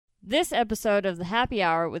This episode of the Happy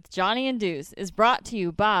Hour with Johnny and Deuce is brought to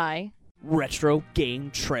you by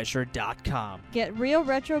RetroGameTreasure.com. Get real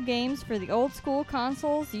retro games for the old school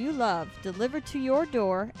consoles you love delivered to your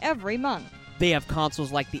door every month. They have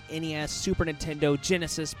consoles like the NES, Super Nintendo,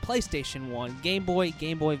 Genesis, PlayStation 1, Game Boy,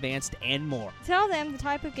 Game Boy Advanced, and more. Tell them the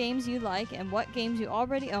type of games you like and what games you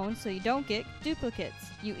already own so you don't get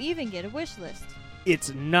duplicates. You even get a wish list.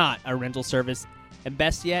 It's not a rental service, and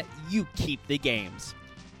best yet, you keep the games.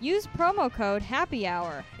 Use promo code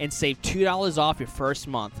HAPPYHOUR And save $2 off your first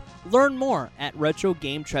month. Learn more at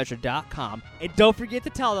RetroGameTreasure.com. And don't forget to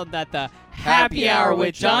tell them that the Happy Hour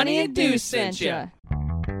with Johnny and Deuce sent you.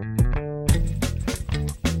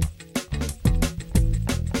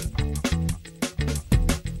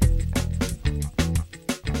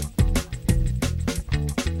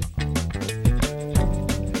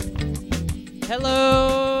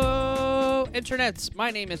 Hello, internets. My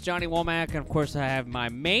name is Johnny Womack, and of course I have my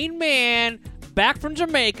main man back from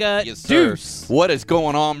Jamaica, Yes, sir. Deuce. What is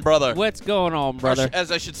going on, brother? What's going on, brother? As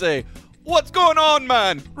I should say, what's going on,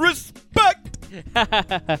 man? Respect!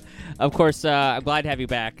 Of course, I'm glad to have you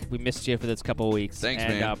back. We missed you for this couple of weeks. Thanks,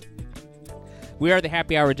 and, man. We are the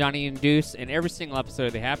Happy Hour with Johnny and Deuce, and every single episode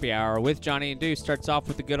of the Happy Hour with Johnny and Deuce starts off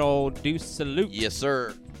with the good old Deuce salute. Yes,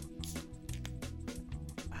 sir.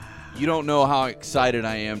 You don't know how excited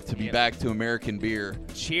I am to be back to American beer.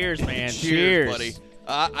 Cheers, man. Cheers, buddy.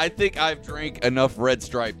 I think I've drank enough Red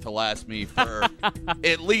Stripe to last me for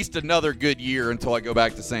at least another good year until I go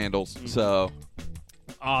back to Sandals. So,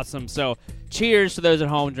 Awesome. So, cheers to those at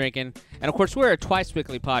home drinking. And, of course, we're a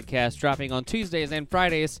twice-weekly podcast dropping on Tuesdays and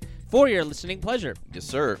Fridays for your listening pleasure. yes,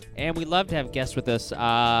 sir. And we love to have guests with us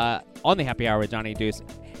on the Happy Hour with Johnny and Deuce.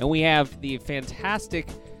 And we have the fantastic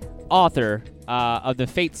author of the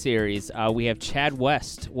Fate series. We have Chad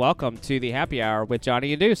West. Welcome to the Happy Hour with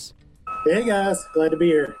Johnny and Deuce. Hey guys, glad to be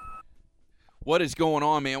here. What is going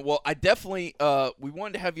on, man? Well, I definitely we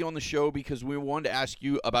wanted to have you on the show because we wanted to ask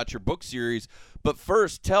you about your book series. But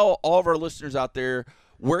first, tell all of our listeners out there,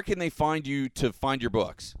 where can they find you to find your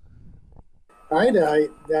books? All right,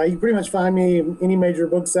 you can pretty much find me any major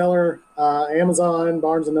bookseller, Amazon,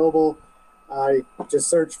 Barnes & Noble. Just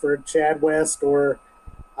search for Chad West or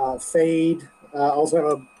Fade. Also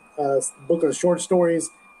have a book of short stories,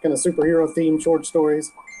 kind of superhero-themed short stories.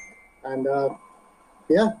 And,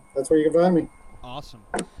 yeah, that's where you can find me. Awesome.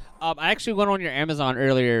 I actually went on your Amazon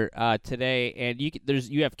earlier today, and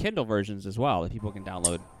you have Kindle versions as well that people can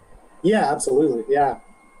download. Yeah, absolutely. Yeah.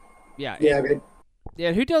 Yeah. Yeah. And,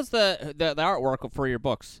 yeah. Who does the artwork for your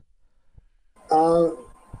books? I've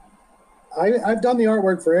done the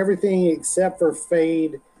artwork for everything except for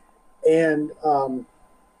Fade, and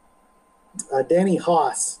Danny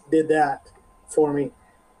Haas did that for me.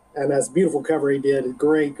 And that's a beautiful cover he did.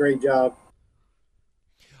 Great job.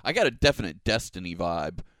 I got a definite Destiny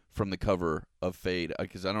vibe from the cover of Fade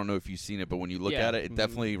because I don't know if you've seen it, but when you look at it, it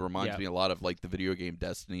definitely reminds me a lot of like the video game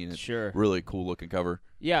Destiny, and it's really cool looking cover.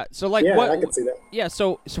 Yeah. So like, yeah, I can see that. Yeah.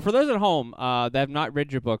 So for those at home that have not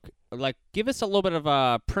read your book, like, give us a little bit of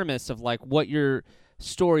a premise of like what your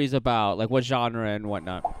story's about, like what genre and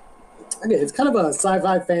whatnot. Okay, it's kind of a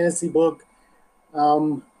sci-fi fantasy book.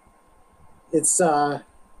 It's a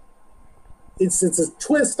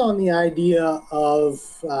twist on the idea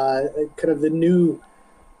of kind of the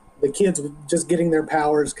kids just getting their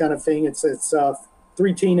powers kind of thing. It's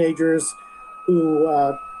three teenagers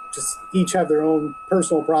who just each have their own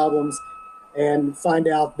personal problems and find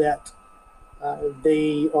out that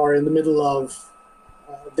they are in the middle of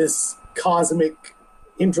this cosmic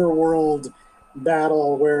interworld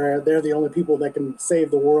battle where they're the only people that can save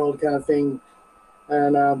the world kind of thing.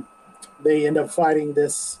 And they end up fighting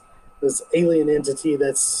this alien entity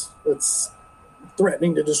that's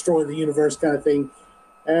threatening to destroy the universe kind of thing.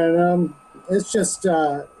 And it's just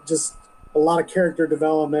a lot of character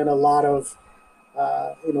development, a lot of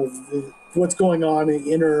what's going on in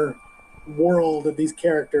the inner world of these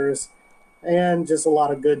characters, and just a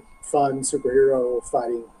lot of good fun superhero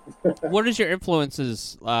fighting. What is your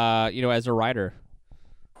influences as a writer?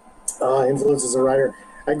 Influence as a writer,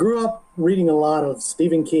 I grew up reading a lot of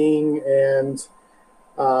Stephen King and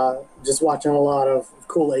just watching a lot of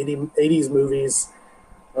cool 80s movies.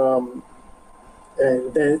 And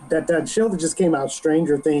that show that just came out,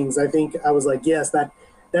 Stranger Things, I think I was like, yes, that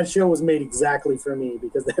show was made exactly for me,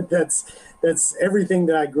 because that's everything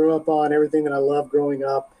that I grew up on, everything that I loved growing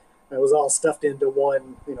up. It was all stuffed into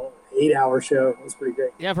one, 8-hour show. It was pretty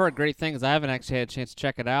great. Yeah, I've heard great things. I haven't actually had a chance to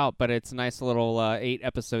check it out, but it's a nice little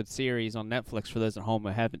 8-episode series on Netflix for those at home who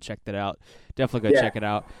haven't checked it out. Definitely go check it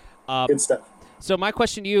out. Good stuff. So my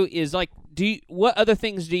question to you is, like, what other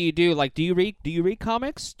things do you do? Like, do you read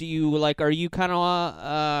comics? Do you are you kind of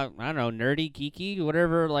I don't know, nerdy, geeky,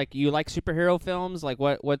 whatever? Like, you like superhero films? Like,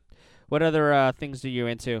 what other things are you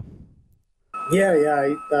into?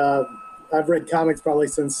 Yeah. I've read comics probably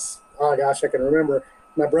since, oh gosh, I can remember.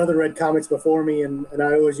 My brother read comics before me, and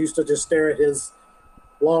I always used to just stare at his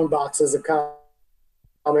long boxes of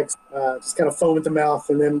comics, just kind of foam at the mouth.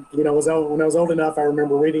 And then, when I was old enough, I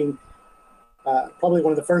remember reading, probably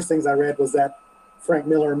one of the first things I read was that Frank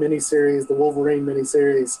Miller miniseries, the Wolverine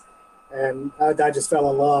miniseries. And I just fell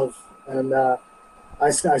in love. And I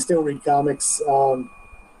still read comics. It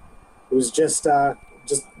was just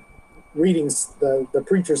reading the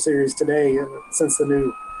Preacher series today, since the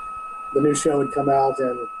new show had come out,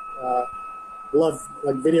 and love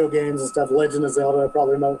like video games and stuff. Legend of Zelda,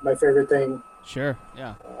 probably my favorite thing. Sure,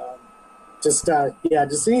 yeah. Just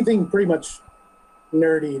anything pretty much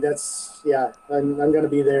nerdy. I'm going to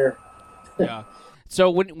be there. Yeah. So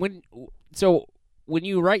when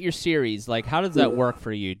you write your series, like, how does that work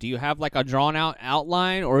for you? Do you have like a drawn out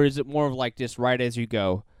outline, or is it more of like just write as you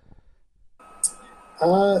go?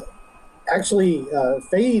 Actually,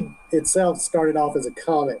 Fade itself started off as a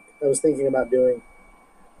comic I was thinking about doing,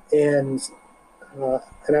 and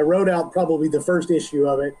I wrote out probably the first issue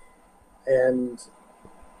of it, and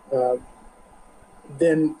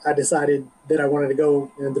then I decided that I wanted to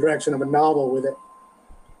go in the direction of a novel with it,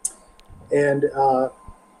 and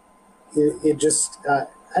it just I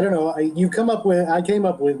don't know. I came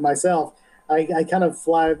up with myself. I kind of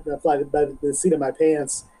fly by the seat of my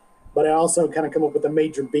pants. But I also kind of come up with the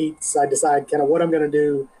major beats. I decide kind of what I'm going to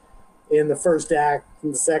do in the first act,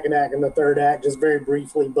 in the second act, and the third act, just very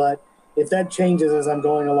briefly. But if that changes as I'm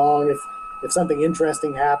going along, if something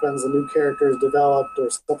interesting happens, a new character is developed or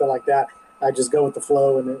something like that, I just go with the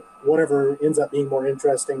flow, and whatever ends up being more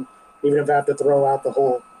interesting, even if I have to throw out the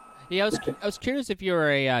whole. Yeah, I was curious if you were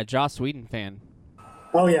a Joss Whedon fan.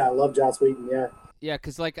 Oh yeah, I love Joss Whedon. Yeah. Yeah,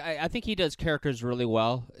 because I think he does characters really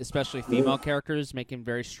well, especially female characters, making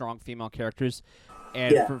very strong female characters.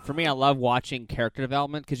 And for me, I love watching character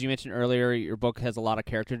development, because you mentioned earlier your book has a lot of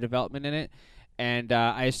character development in it. And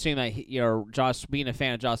I assume that being a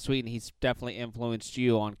fan of Joss Whedon, he's definitely influenced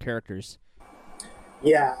you on characters.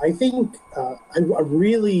 Yeah, I think I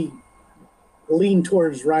really lean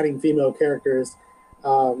towards writing female characters.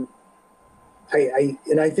 I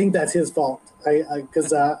think that's his fault.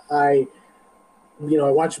 Because I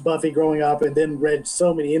watched Buffy growing up, and then read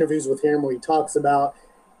so many interviews with him where he talks about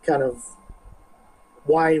kind of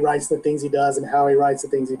why he writes the things he does and how he writes the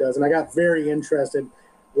things he does. And I got very interested,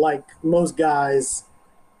 like most guys.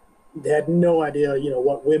 They had no idea,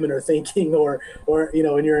 what women are thinking, or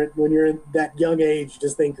when you're in that young age, you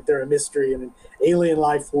just think that they're a mystery and an alien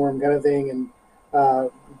life form kind of thing, and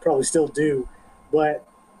probably still do. But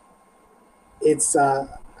it's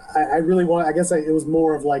I really want. I guess it was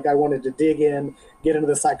more of like I wanted to dig in, get into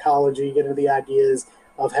the psychology, get into the ideas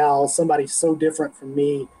of how somebody so different from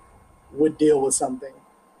me would deal with something,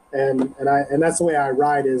 and that's the way I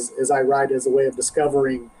write. Is I write as a way of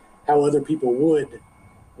discovering how other people would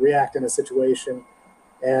react in a situation,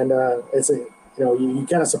 and you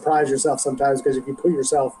kind of surprise yourself sometimes, because if you put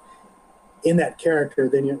yourself in that character,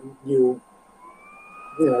 then you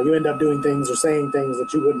end up doing things or saying things that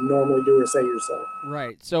you wouldn't normally do or say yourself.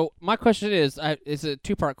 Right. So my question is a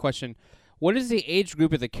two-part question. What is the age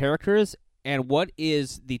group of the characters, and what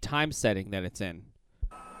is the time setting that it's in?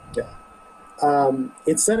 Yeah.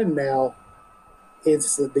 It's set in now.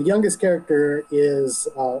 It's the youngest character is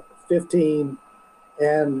 15,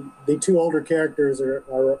 and the two older characters are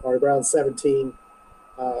around 17,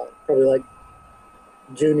 probably like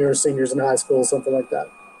junior or seniors in high school, something like that.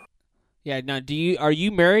 Yeah. Now, are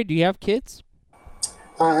you married? Do you have kids?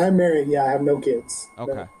 I'm married. Yeah, I have no kids.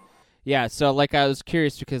 Okay. No. Yeah. So, I was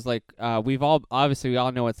curious because, we all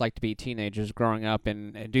know what it's like to be teenagers growing up,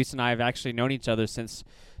 and Deuce and I have actually known each other since.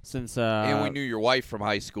 And we knew your wife from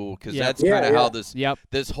high school, because Yep. that's kind of how this Yep.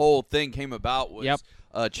 this whole thing came about. Was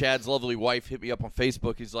Yep. Chad's lovely wife hit me up on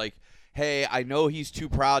Facebook. He's like, "Hey, I know he's too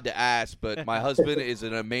proud to ask, but my husband is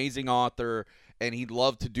an amazing author, and he'd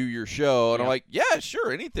love to do your show." And Yep. I'm like, "Yeah,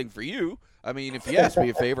 sure, anything for you. I mean, if you ask me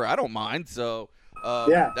a favor, I don't mind." So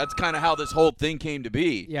that's kind of how this whole thing came to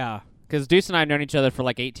be. Yeah. Because Deuce and I have known each other for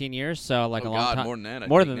 18 years, so a long time. More than that.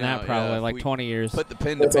 More than that, probably 20 years. Put the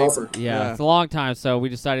pen to That's paper. awesome. Yeah, it's a long time. So we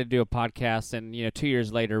decided to do a podcast, and 2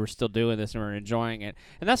 years later, we're still doing this and we're enjoying it.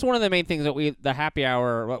 And that's one of the main things that the happy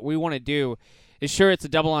hour, what we want to do, is sure it's a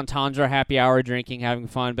double entendre, happy hour, drinking, having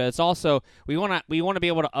fun, but it's also we want to be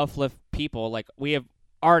able to uplift people. Like, we have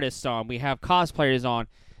artists on, we have cosplayers on,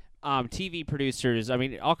 TV producers. I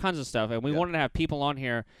mean, all kinds of stuff, and we wanted to have people on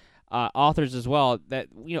here authors as well that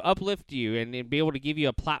uplift you and be able to give you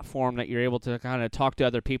a platform that you're able to kind of talk to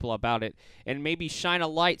other people about it and maybe shine a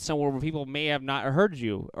light somewhere where people may have not heard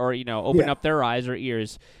you or open up their eyes or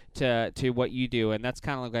ears to what you do. And that's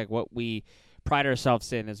kind of like what we pride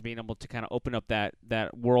ourselves in, is being able to kind of open up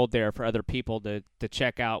that world there for other people to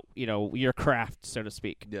check out your craft, so to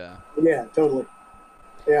speak. Yeah, totally.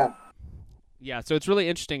 Yeah, so it's really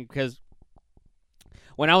interesting because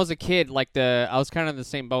when I was a kid, I was kind of in the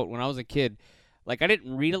same boat. When I was a kid, I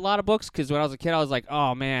didn't read a lot of books because when I was a kid, I was like,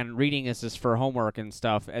 oh, man, reading is just for homework and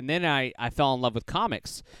stuff. And then I fell in love with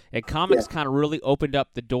comics. And comics kind of really opened up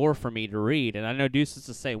the door for me to read. And I know Deuce is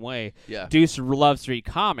the same way. Yeah. Deuce loves to read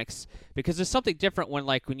comics because there's something different when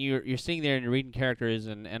you're sitting there and you're reading characters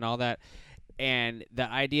and all that. And the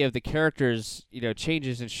idea of the characters,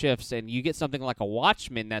 changes and shifts, and you get something like a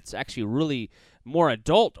Watchmen that's actually really more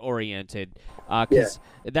adult-oriented, because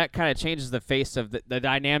that kind of changes the face of the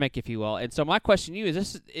dynamic, if you will. And so my question to you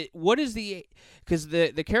is what is because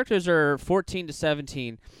the characters are 14 to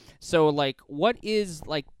 17, so, what is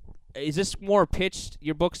this more pitched,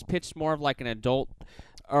 your book's pitched more of an adult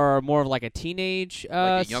or more of a teenage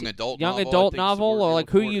like a young adult novel, or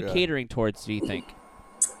who are you catering towards, do you think?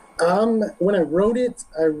 When I wrote it,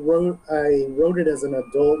 I wrote it as an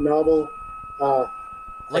adult novel.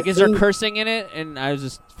 Is there cursing in it? And I was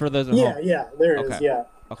just, for those at home. Yeah, there is. Yeah.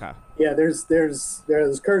 Okay. Yeah, there's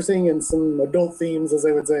cursing and some adult themes, as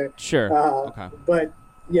they would say. Sure. Okay. But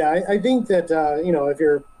yeah, I think that if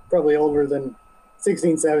you're probably older than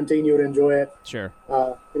 16, 17, you would enjoy it. Sure.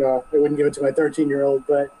 I wouldn't give it to my 13-year-old,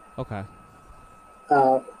 but okay.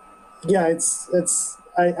 Yeah, it's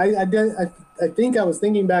I think I was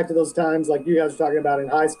thinking back to those times like you guys were talking about in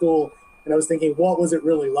high school, and I was thinking, what was it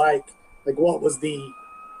really like? What was the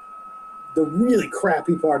really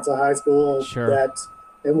crappy parts of high school? Sure.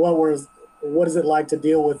 And what is it like to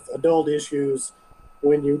deal with adult issues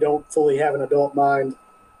when you don't fully have an adult mind?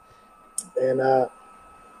 And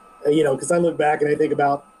because I look back and I think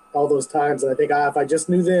about all those times, and I think, if I just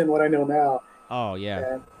knew then what I know now. Oh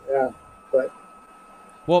yeah. And, but.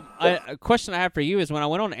 Well, a question I have for you is, when I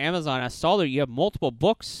went on Amazon, I saw that you have multiple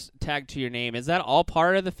books tagged to your name. Is that all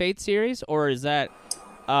part of the Fate series, or is that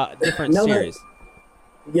a different series?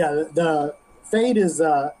 The Fate is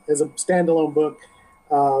a standalone book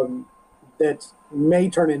that may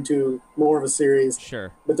turn into more of a series.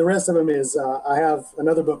 Sure. But the rest of them is, I have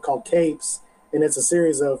another book called Capes, and it's a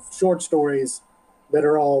series of short stories that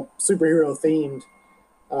are all superhero themed.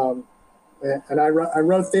 And I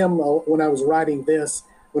wrote them when I was writing this.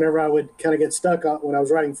 Whenever I would kind of get stuck when I was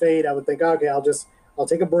writing Fate, I would think, okay, I'll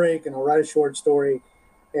take a break and I'll write a short story.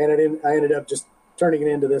 And I ended up just turning it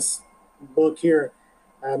into this book here.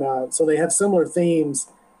 And so they have similar themes,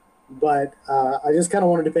 but I just kind of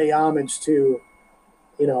wanted to pay homage to,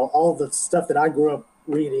 all the stuff that I grew up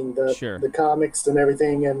reading, the comics and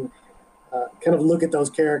everything, and kind of look at those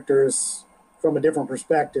characters from a different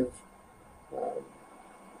perspective.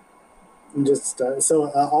 And just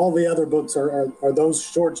all the other books are those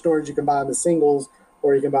short stories you can buy in the singles,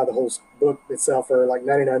 or you can buy the whole book itself for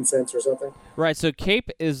 99 cents or something. Right. So Cape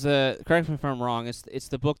is correct me if I'm wrong. It's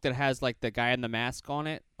the book that has the guy in the mask on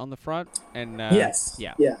it on the front. And yes.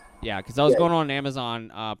 Yeah. Because I was going on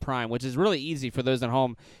Amazon Prime, which is really easy for those at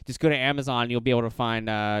home. Just go to Amazon, you'll be able to find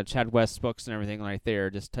Chad West's books and everything right there.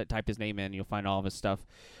 Just type his name in, you'll find all of his stuff.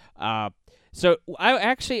 So I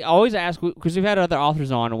actually always ask, because we've had other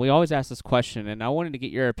authors on, and we always ask this question, and I wanted to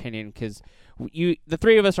get your opinion, because the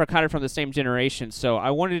three of us are kind of from the same generation, so I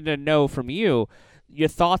wanted to know from you your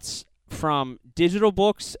thoughts from digital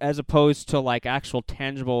books as opposed to actual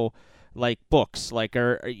tangible books.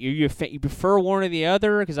 Are you prefer one or the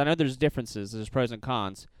other? Because I know there's differences, there's pros and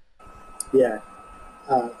cons. Yeah,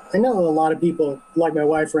 I know a lot of people, like my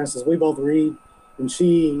wife, for instance. We both read, and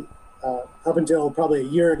she. Up until probably a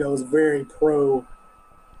year ago, was very pro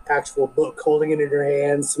actual book, holding it in your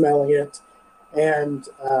hand, smelling it. And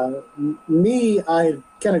me, I've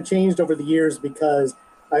kind of changed over the years because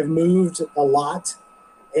I've moved a lot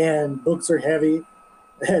and books are heavy.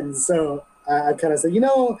 And so I kind of said,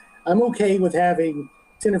 I'm okay with having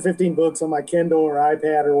 10 or 15 books on my Kindle or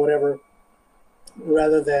iPad or whatever,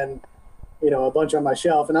 rather than, a bunch on my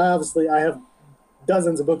shelf. And I have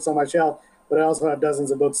dozens of books on my shelf, but I also have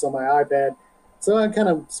dozens of books on my iPad. So I kind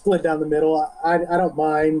of split down the middle. I don't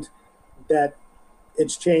mind that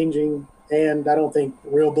it's changing, and I don't think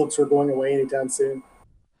real books are going away anytime soon.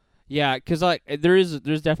 Yeah, because there's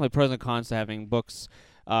definitely pros and cons to having books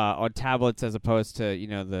on tablets as opposed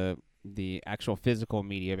to the actual physical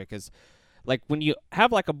media, because like when you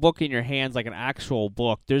have like a book in your hands, like an actual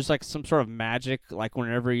book, there's like some sort of magic. Like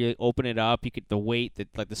whenever you open it up, you get the weight,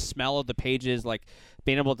 like the smell of the pages, like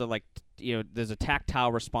being able to like, there's a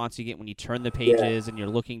tactile response you get when you turn the pages and you're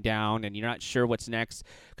looking down and you're not sure what's next.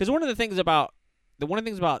 Because one of the things about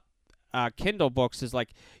Kindle books is like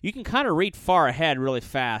you can kind of read far ahead really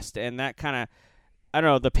fast, and that kind of, I don't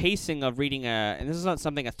know, the pacing of reading and this is not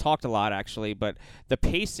something I've talked a lot actually, but the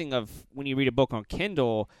pacing of when you read a book on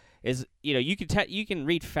Kindle is, you can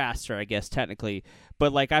read faster, I guess, technically,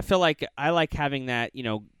 but like I feel like I like having that,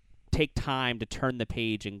 take time to turn the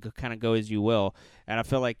page and kind of go as you will. And I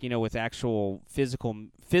feel like, with actual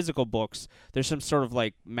physical books, there's some sort of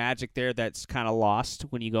like magic there that's kind of lost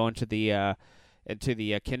when you go into the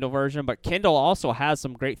Kindle version. But Kindle also has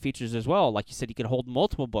some great features as well. Like you said, you can hold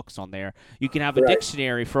multiple books on there. You can have a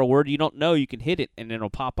dictionary for a word you don't know. You can hit it and it'll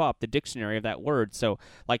pop up the dictionary of that word. So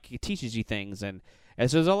like it teaches you things, and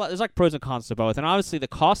so there's like pros and cons to both. And obviously the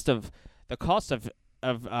cost of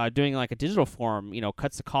doing like a digital form,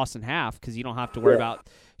 cuts the cost in half, because you don't have to worry about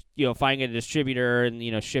finding a distributor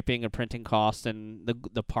and shipping and printing costs and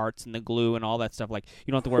the parts and the glue and all that stuff. Like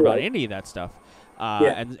you don't have to worry about any of that stuff.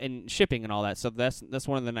 And shipping and all that. So that's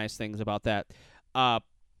one of the nice things about that.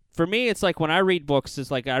 For me, it's like when I read books, it's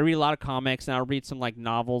like I read a lot of comics and I'll read some like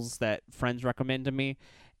novels that friends recommend to me.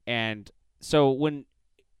 And so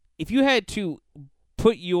if you had to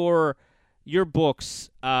put your books,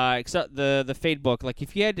 except the Fate book, like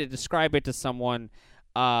if you had to describe it to someone,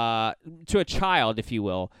 to a child, if you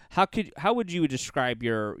will, how would you describe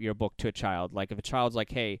your book to a child? Like if a child's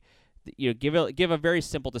like, hey, give a very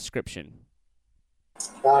simple description.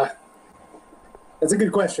 That's a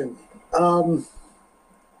good question. I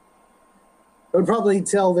would probably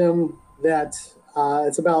tell them that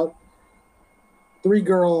it's about 3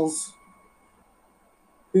 girls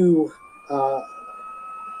who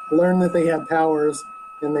learn that they have powers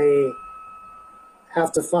and they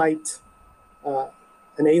have to fight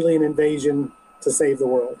an alien invasion to save the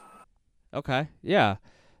world. Okay, yeah.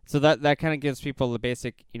 So that kind of gives people the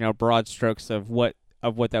basic, broad strokes of what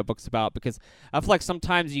that book's about, because I feel like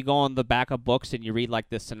sometimes you go on the back of books and you read like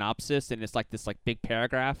the synopsis and it's like this like big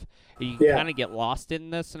paragraph and you kind of get lost in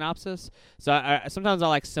the synopsis. So sometimes I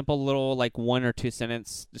like simple little like 1 or 2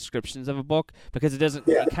 sentence descriptions of a book, because it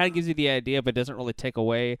kind of gives you the idea but doesn't really take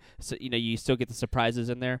away, so you still get the surprises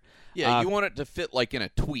in there. You want it to fit like in a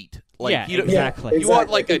tweet. Like exactly. You want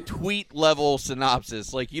like a tweet level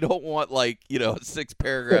synopsis. Like you don't want like a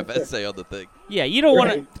 6-paragraph essay on the thing. Yeah, you don't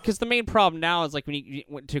want to, because the main problem now is like when you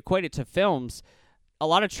to equate it to films, a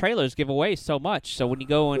lot of trailers give away so much. So when you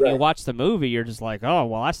go and you watch the movie, you're just like, oh,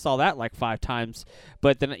 well, I saw that like 5 times.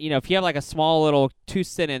 But then, if you have like a small little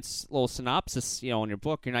 2-sentence little synopsis, on your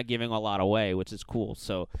book, you're not giving a lot away, which is cool.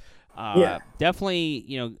 So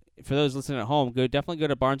definitely, for those listening at home, definitely go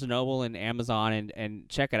to Barnes & Noble and Amazon and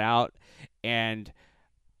check it out. And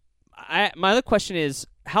my other question is,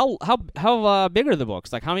 how big are the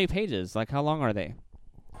books? Like how many pages? Like how long are they?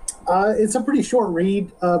 It's a pretty short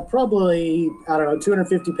read, probably,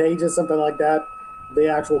 250 pages, something like that, the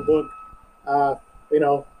actual book.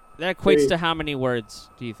 That equates to how many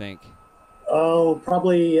words, do you think? Oh,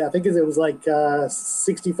 probably, I think it was like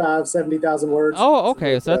 65, 70,000 words. Oh,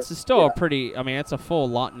 okay, so that's still a pretty, it's a full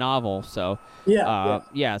novel, so.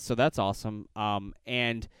 Yeah, so that's awesome.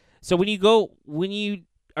 And so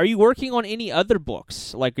are you working on any other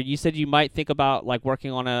books? Like you said, you might think about like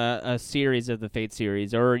working on a series of the Fate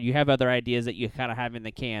series, or you have other ideas that you kind of have in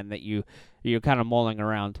the can that you're kind of mulling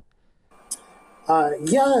around.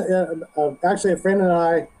 Actually, a friend and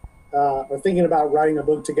I are thinking about writing a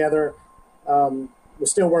book together. We're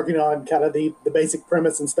still working on kind of the basic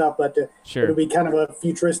premise and stuff, but it'll be kind of a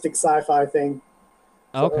futuristic sci-fi thing.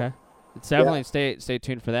 So, okay. Definitely stay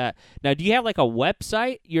tuned for that. Now, do you have like a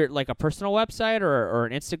website, like a personal website or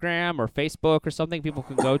an Instagram or Facebook or something people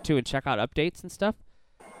can go to and check out updates and stuff?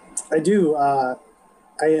 I do. On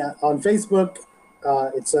Facebook,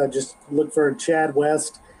 it's just look for Chad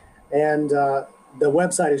West, and the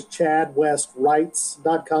website is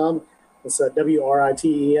chadwestwrites.com. It's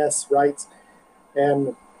WRITES Writes,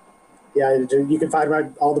 and you can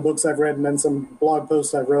find all the books I've read and then some blog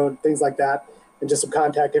posts I've wrote, things like that. And just some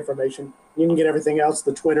contact information. You can get everything else,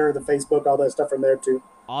 the Twitter, the Facebook, all that stuff from there, too.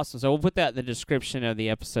 Awesome. So we'll put that in the description of the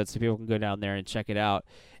episode so people can go down there and check it out.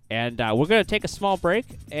 And we're going to take a small break,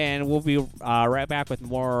 and we'll be right back with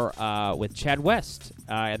more with Chad West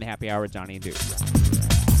in the Happy Hour with Johnny and Deuce.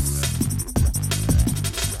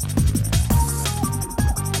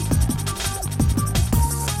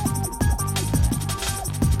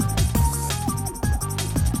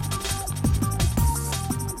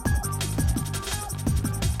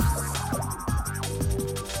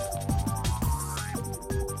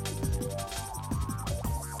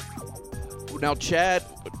 Now, Chad,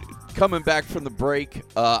 coming back from the break,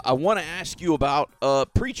 I want to ask you about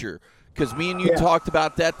Preacher, because me and you talked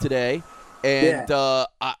about that today, and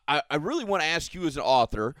I really want to ask you as an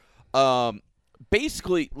author,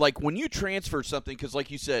 basically, like when you transfer something, because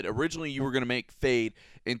like you said, originally you were going to make Fade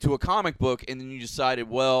into a comic book, and then you decided,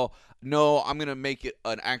 well, no, I'm going to make it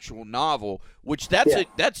an actual novel, which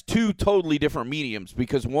that's two totally different mediums,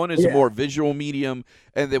 because one is a more visual medium,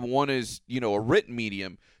 and then one is, a written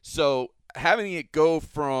medium. So having it go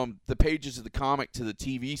from the pages of the comic to the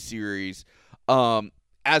TV series,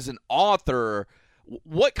 as an author,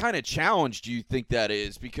 what kind of challenge do you think that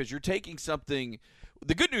is? Because you're taking something.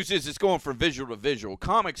 The good news is it's going from visual to visual.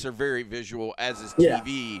 Comics are very visual, as is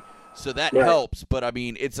TV, so that helps. But I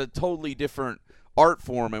mean, it's a totally different art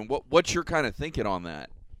form. And what's your kind of thinking on that?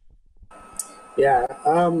 Yeah,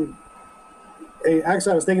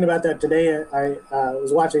 actually, I was thinking about that today. I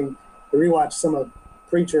was rewatched some of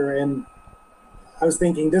Preacher, and I was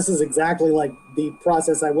thinking this is exactly like the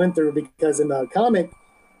process I went through, because in the comic,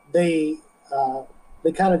 they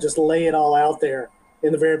kind of just lay it all out there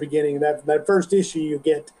in the very beginning. That first issue, you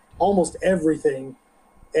get almost everything,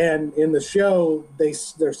 and in the show,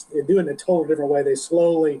 they're doing it a total different way. They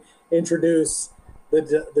slowly introduce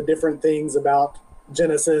the different things about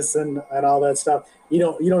Genesis and all that stuff. You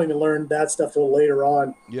don't even learn that stuff till later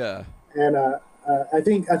on. Yeah, and I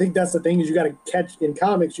think that's the thing, is you got to catch in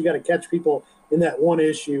comics. You got to catch people in that one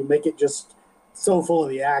issue, make it just so full of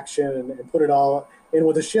the action, and put it all. And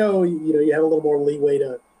with the show, you have a little more leeway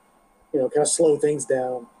to, kind of slow things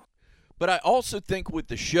down. But I also think with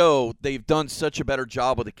the show, they've done such a better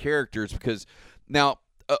job with the characters, because now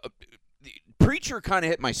Preacher kind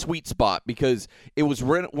of hit my sweet spot, because it was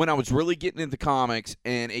when I was really getting into comics,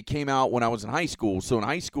 and it came out when I was in high school. So in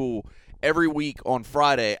high school, every week on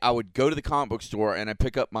Friday, I would go to the comic book store and I'd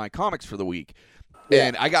pick up my comics for the week. Yeah.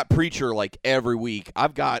 And I got Preacher like every week. I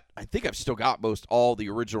think I've still got most all the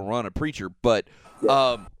original run of Preacher, but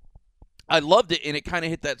I loved it, and it kind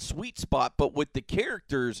of hit that sweet spot. But with the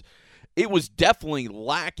characters, it was definitely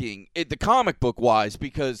lacking the comic book wise,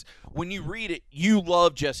 because when you read it, you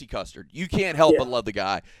love Jesse Custard. You can't help but love the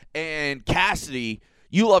guy. And Cassidy,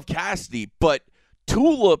 you love Cassidy, but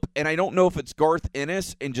Tulip, and I don't know if it's Garth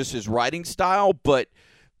Ennis and just his writing style, but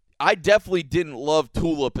I definitely didn't love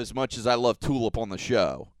Tulip as much as I love Tulip on the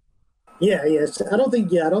show. Yeah. I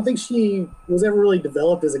don't think she was ever really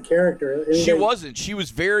developed as a character. She wasn't. She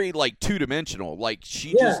was very two-dimensional. Like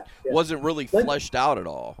she just wasn't really fleshed out at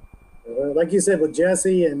all. Like you said, with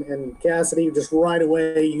Jesse and Cassidy, just right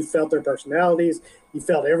away you felt their personalities. You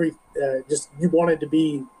felt you wanted to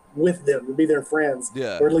be with them, to be their friends,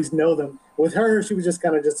 or at least know them. With her, she was just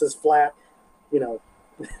kind of just as flat, well,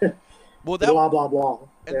 blah blah blah.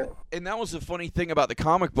 And that was the funny thing about the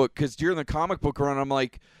comic book, because during the comic book run, I'm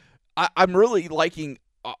like, I'm really liking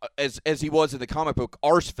as he was in the comic book,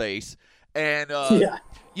 Arseface, and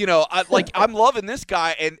I'm loving this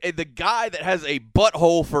guy, and the guy that has a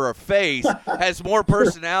butthole for a face has more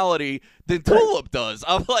personality than Tulip does.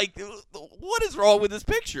 I'm like, what is wrong with this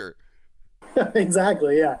picture?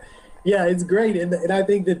 Exactly. Yeah, it's great, and I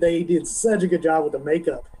think that they did such a good job with the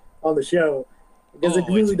makeup on the show. Because it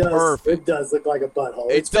really does. Perfect. It does look like a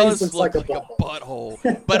butthole. It does look like a butthole.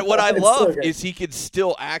 But what I love is he can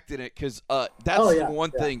still act in it, because that's the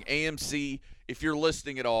one thing. AMC, if you're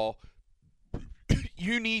listening at all,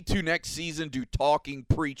 you need to next season do Talking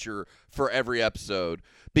Preacher for every episode,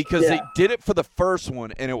 because they did it for the first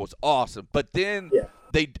one and it was awesome. But then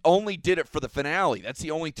they only did it for the finale. That's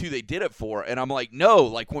the only two they did it for. And I'm like, no,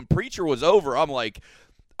 like when Preacher was over, I'm like,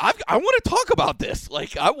 I want to talk about this.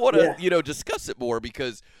 Like, I want to, discuss it more,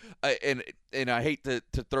 because, and I hate to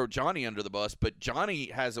throw Johnny under the bus, but Johnny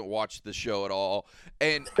hasn't watched the show at all.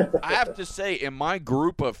 And I have to say, in my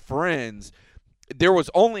group of friends, there was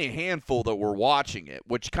only a handful that were watching it,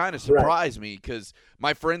 which kind of surprised me, because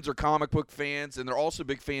my friends are comic book fans, and they're also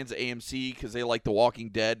big fans of AMC because they like The Walking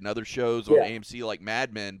Dead and other shows on AMC like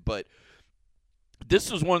Mad Men. But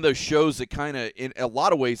this was one of those shows that kind of, in a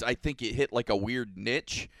lot of ways, I think it hit like a weird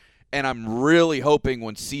niche. And I'm really hoping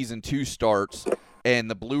when season 2 starts and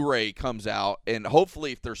the Blu-ray comes out, and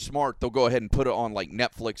hopefully if they're smart, they'll go ahead and put it on like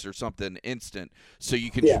Netflix or something instant, so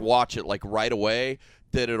you can just watch it like right away,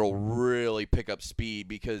 that it'll really pick up speed.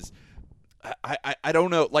 Because I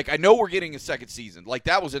don't know. Like, I know we're getting a second season. Like,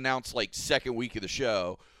 that was announced like second week of the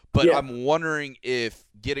show. But I'm wondering if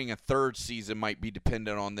getting a third season might be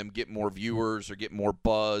dependent on them getting more viewers or getting more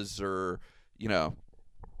buzz, or, Yeah,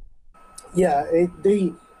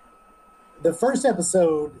 the first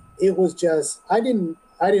episode, it was just I didn't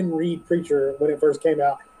read Preacher when it first came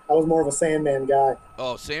out. I was more of a Sandman guy.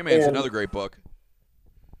 Oh, Sandman's another great book.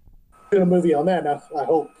 a movie on that. I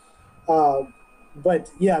hope. Uh, but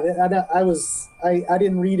yeah, I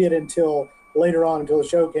didn't read it until later on, until the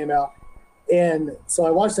show came out, and so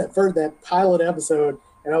I watched that pilot episode,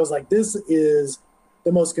 and I was like, this is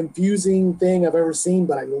the most confusing thing I've ever seen,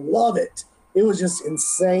 but I love it. It was just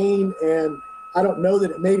insane, and I don't know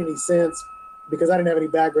that it made any sense because I didn't have any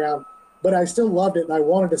background, but I still loved it, and I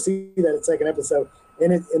wanted to see that second episode,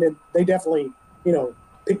 and they definitely,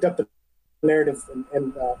 picked up the narrative,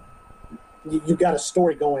 and you got a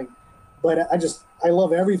story going. But I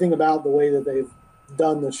love everything about the way that they've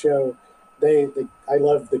done the show. I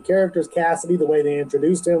love the characters, Cassidy, the way they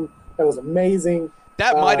introduced him. That was amazing.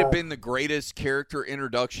 That might have been the greatest character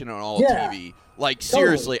introduction on all TV. Like,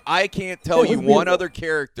 seriously, I can't tell you one other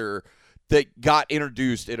character that got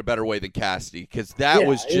introduced in a better way than Cassidy, because that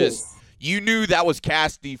was just – you knew that was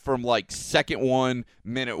Cassidy from, like, second one,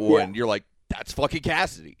 minute one. Yeah. You're like, that's fucking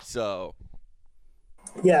Cassidy. So –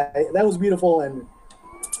 yeah, that was beautiful. And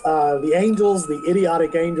the angels, the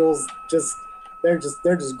idiotic angels, they're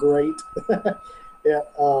just great. Yeah,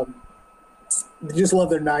 just love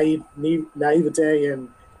their naivete, and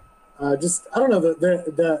I don't know,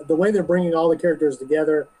 the way they're bringing all the characters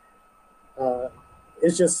together.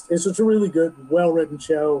 It's just a really good, well written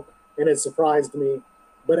show, and it surprised me.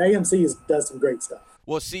 But AMC does some great stuff.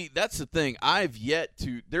 Well, see, that's the thing.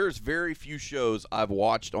 There's very few shows I've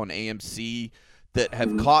watched on AMC that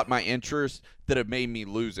have caught my interest that have made me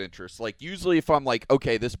lose interest. Like, usually if I'm like,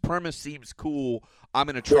 okay, this premise seems cool, I'm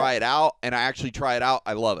going to try it out, and I actually try it out,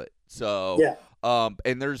 I love it. So,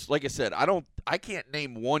 and there's, like I said, I can't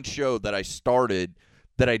name one show that I started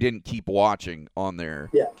that I didn't keep watching on there.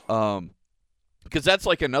 Yeah. Because that's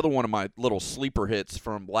like another one of my little sleeper hits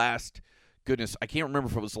from goodness, I can't remember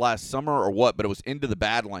if it was last summer or what, but it was Into the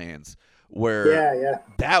Badlands, where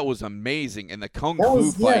that was amazing, and the kung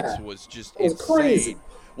fu fights was just insane. Crazy.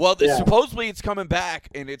 Well, supposedly it's coming back,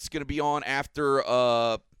 and it's going to be on after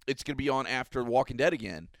Walking Dead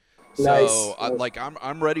again. So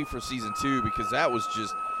I'm ready for season 2, because that was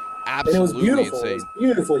just absolutely insane. It was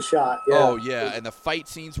beautifully shot. Yeah. Oh yeah, and the fight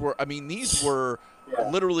scenes were. I mean, these were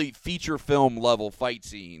literally feature film level fight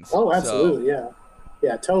scenes. Oh, absolutely.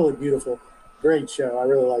 Yeah, totally beautiful. Great show. I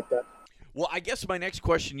really like that. Well, I guess my next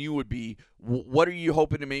question to you would be, what are you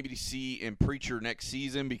hoping to maybe see in Preacher next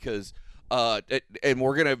season? Because, and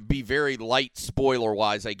we're going to be very light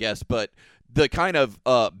spoiler-wise, I guess, but the kind of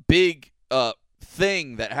big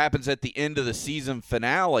thing that happens at the end of the season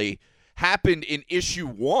finale happened in issue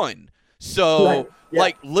 1. So,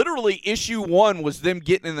 literally issue 1 was them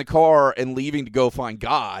getting in the car and leaving to go find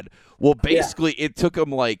God. Well, basically, it took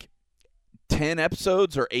them like 10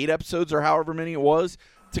 episodes or 8 episodes or however many it was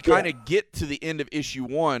to kind of get to the end of issue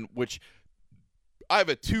 1, which I have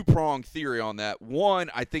a two-pronged theory on that. One,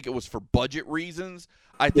 I think it was for budget reasons.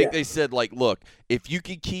 I think they said, like, look, if you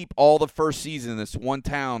can keep all the first season in this one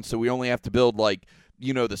town, so we only have to build, like,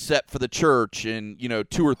 the set for the church and,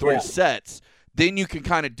 2 or 3 sets, then you can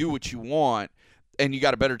kind of do what you want, and you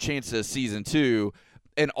got a better chance of season 2.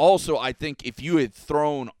 And also, I think if you had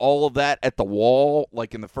thrown all of that at the wall,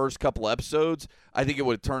 like in the first couple episodes, I think it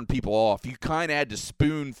would have turned people off. You kind of had to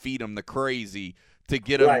spoon feed them the crazy to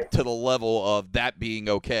get them to the level of that being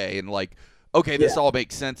okay. And like, okay, this all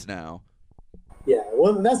makes sense now. Yeah,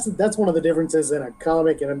 well, that's one of the differences in a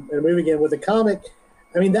comic and a movie. Again, with a comic,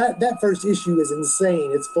 I mean, that first issue is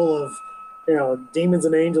insane. It's full of, demons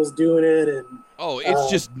and angels doing it. And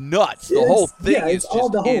it's just nuts. The whole thing is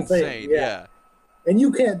just insane. Yeah. And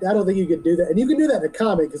you can't. I don't think you could do that. And you can do that in a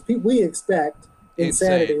comic because we expect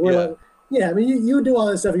insanity. We're like, I mean, you do all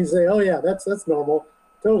this stuff and you say, oh yeah, that's normal,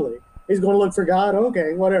 totally. He's going to look for God.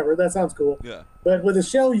 Okay, whatever. That sounds cool. Yeah. But with a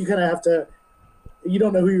show, you kind of have to. You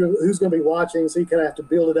don't know who's going to be watching, so you kind of have to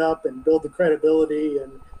build it up and build the credibility.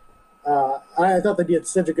 And I thought they did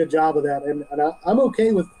such a good job of that. And I'm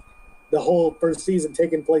okay with the whole first season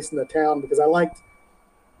taking place in the town because I liked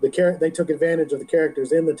they took advantage of the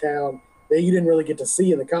characters in the town that you didn't really get to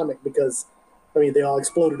see in the comic because, I mean, they all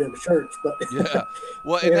exploded in the church. But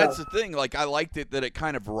well, and that's the thing. Like, I liked it that it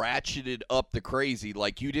kind of ratcheted up the crazy.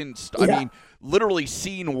 Like, you didn't. I mean, literally,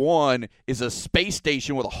 scene 1 is a space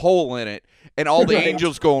station with a hole in it, and all the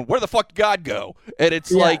angels going, "Where the fuck did God go?" And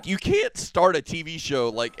it's like you can't start a TV show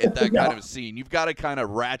like at that kind of a scene. You've got to kind of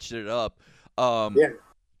ratchet it up.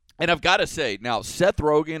 And I've got to say, now Seth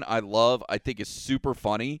Rogen, I think is super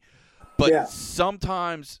funny. But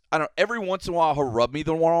sometimes, I don't know, every once in a while he'll rub me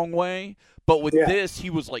the wrong way. But with this,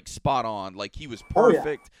 he was, like, spot on. Like, he was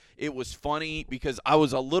perfect. It was funny because I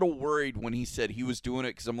was a little worried when he said he was doing it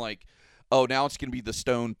because I'm like, oh, now it's going to be the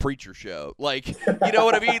Stone Preacher show. Like, you know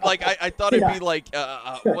what I mean? Like, I thought it'd be like,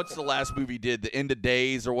 what's the last movie he did? The End of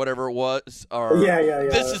Days or whatever it was? Or Yeah.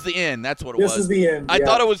 This is the end. That's what it was. This is the end. I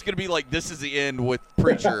thought it was going to be like, this is the end with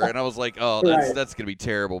Preacher. And I was like, oh, that's going to be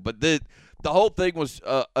terrible. But the whole thing was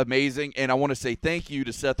amazing. And I want to say thank you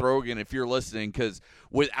to Seth Rogen if you're listening, because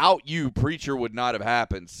without you, Preacher would not have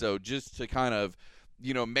happened. So just to kind of,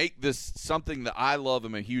 you know, make this something that I love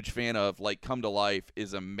and I'm a huge fan of, like, come to life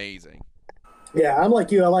is amazing. Yeah, I'm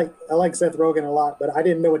like you. I like Seth Rogen a lot, but I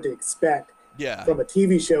didn't know what to expect from a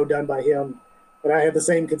TV show done by him. And I had the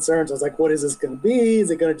same concerns. I was like, what is this going to be? Is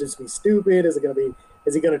it going to just be stupid? Is he going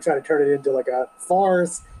to try to turn it into like a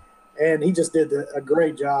farce? And he just did a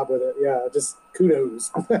great job with it. Yeah, just kudos.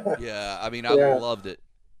 Yeah, I mean, I loved it.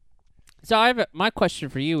 So my question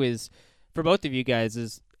for you is, for both of you guys,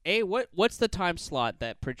 is what's the time slot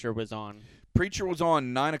that Preacher was on? Preacher was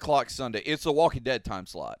on 9 o'clock Sunday. It's a Walking Dead time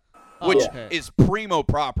slot, which is primo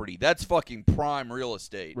property. That's fucking prime real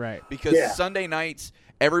estate. Right. Because Sunday nights,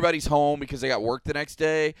 everybody's home because they got work the next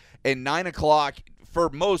day. And 9 o'clock, for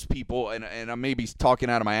most people, and I may be talking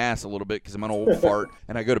out of my ass a little bit because I'm an old fart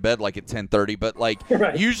and I go to bed like at 10:30. But like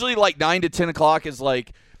usually like 9 to 10 o'clock is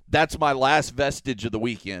like, that's my last vestige of the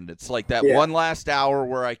weekend. It's like that one last hour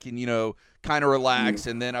where I can, you know, kind of relax,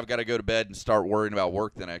 and then I've got to go to bed and start worrying about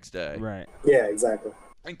work the next day. Right. Yeah, exactly.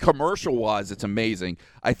 And commercial-wise, it's amazing.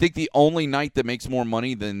 I think the only night that makes more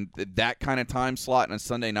money than that kind of time slot on a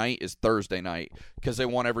Sunday night is Thursday night, because they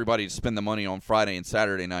want everybody to spend the money on Friday and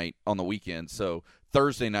Saturday night on the weekend. So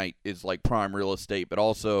Thursday night is like prime real estate, but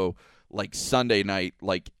also like Sunday night,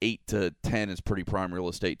 like 8 to 10 is pretty prime real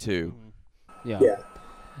estate too. Yeah. Yeah.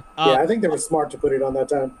 I think they were smart to put it on that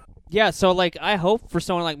time. Yeah, so, like, I hope for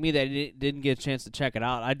someone like me that didn't get a chance to check it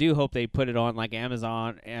out, I do hope they put it on, like,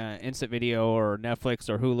 Amazon, Instant Video, or Netflix,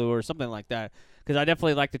 or Hulu, or something like that, because I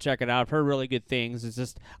definitely like to check it out. I've heard really good things. It's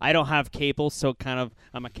just, I don't have cable, so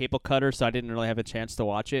I'm a cable cutter, so I didn't really have a chance to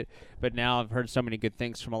watch it, but now I've heard so many good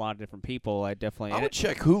things from a lot of different people. I would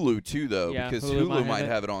check Hulu, too, though, because Hulu might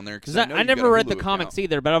have it on there. Because I never read the comics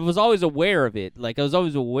either, but I was always aware of it. Like, I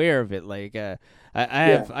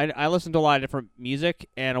listen to a lot of different music,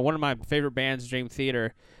 and one of my favorite bands, Dream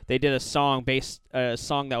Theater, they did a song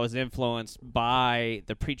that was influenced by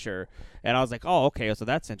The Preacher, and I was like, oh, okay, so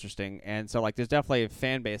that's interesting. And so, like, there's definitely a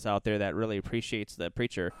fan base out there that really appreciates The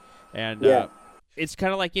Preacher, and it's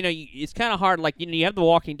kind of like, you know, it's kind of hard. Like, you know, you have The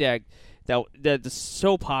Walking Dead that's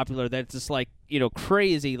so popular that it's just like, you know,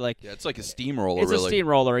 crazy. Like, yeah, it's like a steamroller. It's a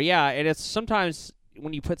steamroller, yeah. And it's sometimes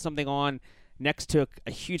when you put something on next to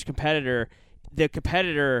a huge competitor, the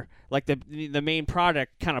competitor, like the main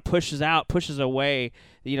product, kind of pushes away,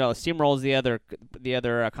 you know, steamrolls the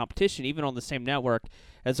other competition, even on the same network.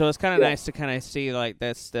 And so it's kind of nice to kind of see like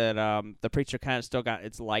this, that The Preacher kind of still got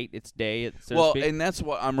its light, its day. So well, and that's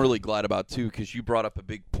what I'm really glad about too, because you brought up a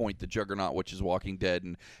big point, the juggernaut, which is Walking Dead,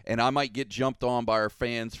 and I might get jumped on by our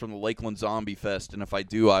fans from the Lakeland Zombie Fest, and if I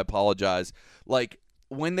do, I apologize. Like,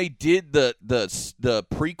 when they did the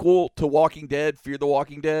prequel to Walking Dead, Fear the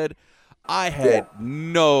Walking Dead, I had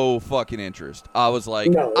no fucking interest. I was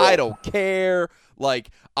like, I don't care.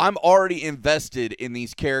 Like, I'm already invested in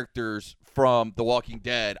these characters from The Walking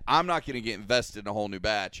Dead. I'm not going to get invested in a whole new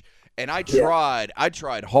batch. And I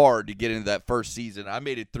tried hard to get into that first season. I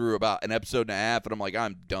made it through about an episode and a half, and I'm like,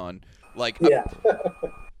 I'm done. Like,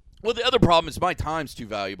 well, the other problem is my time's too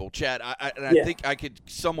valuable, Chad. I think I could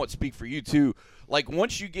somewhat speak for you too. Like,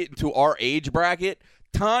 once you get into our age bracket,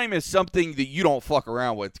 time is something that you don't fuck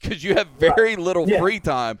around with because you have very little free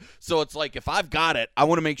time. So it's like, if I've got it, I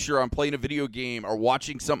want to make sure I'm playing a video game or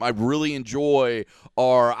watching something I really enjoy,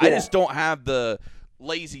 or I just don't have the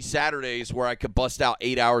lazy Saturdays where I could bust out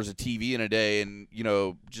 8 hours of TV in a day and, you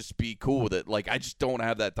know, just be cool with it. Like, I just don't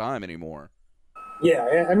have that time anymore.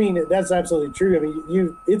 Yeah, I mean, that's absolutely true. I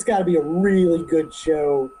mean, it's got to be a really good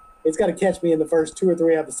show. It's got to catch me in the first 2 or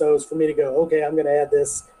 3 episodes for me to go, okay, I'm going to add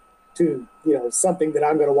this to, you know, something that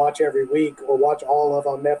I'm going to watch every week or watch all of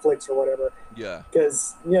on Netflix or whatever. Yeah.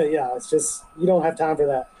 Because, it's just, you don't have time for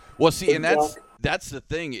that. Well, see, and that's the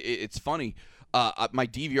thing. It's funny. My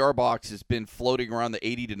DVR box has been floating around the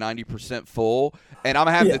 80 to 90% full, and I'm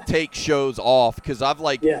having to take shows off because I've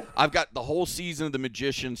got the whole season of The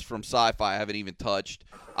Magicians from Sci-Fi I haven't even touched.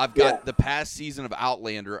 I've got the past season of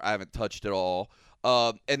Outlander I haven't touched at all.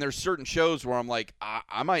 And there's certain shows where I'm like,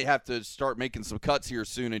 I might have to start making some cuts here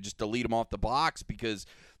soon and just delete them off the box because,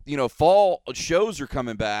 you know, fall shows are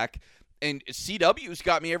coming back. and CW's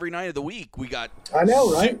got me every night of the week. We got I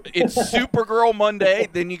know, right? It's Supergirl Monday,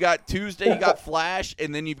 then you got Tuesday, you got Flash,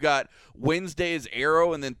 and then you've got Wednesday is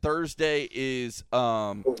Arrow, and then Thursday is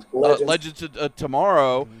Legends of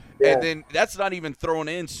Tomorrow, Yeah. and then that's not even throwing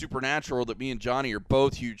in Supernatural that me and Johnny are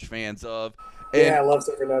both huge fans of. And Yeah, I love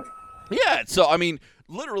Supernatural. yeah, so I mean,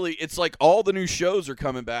 literally, it's like all the new shows are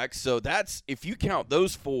coming back. So that's, if you count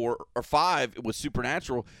those 4 or 5 with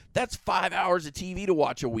Supernatural, that's 5 hours of TV to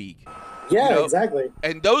watch a week. Yeah, You know, exactly.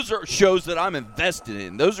 And those are shows that I'm invested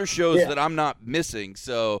in. Those are shows Yeah. that I'm not missing.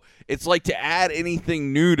 So it's like, to add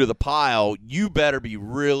anything new to the pile, you better be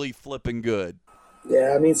really flipping good.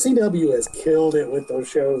 Yeah, I mean, CW has killed it with those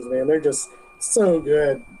shows, man. They're just so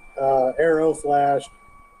good. Arrow, Flash.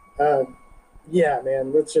 Yeah,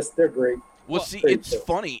 man, they're great. Well, see, great it's show.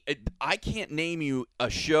 funny. I can't name you a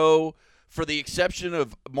show, for the exception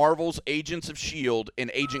of Marvel's Agents of S.H.I.E.L.D.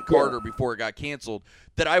 and Agent Carter before it got canceled,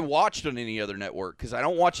 that I watched on any other network, because I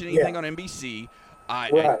don't watch anything on NBC. I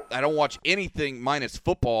don't watch anything minus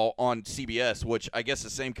football on CBS, which I guess the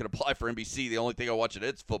same could apply for NBC. The only thing I watch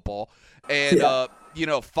it's football. And,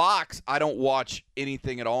 Fox, I don't watch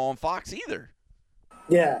anything at all on Fox either.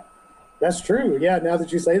 Yeah, that's true. Yeah, now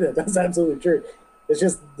that you say that, that's absolutely true. It's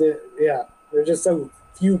just, there's just so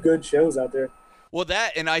few good shows out there. Well,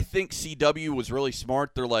 that, and I think CW was really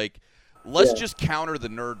smart. They're like, let's Yeah. just counter the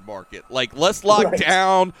nerd market. Like, let's lock Right.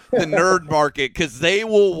 down the nerd market, because they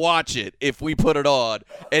will watch it if we put it on.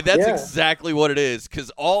 And that's Yeah. exactly what it is, because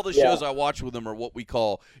all the Yeah. shows I watch with them are what we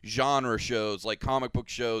call genre shows, like comic book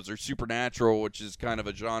shows or Supernatural, which is kind of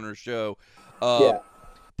a genre show. Yeah.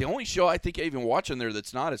 The only show I think I even watch on there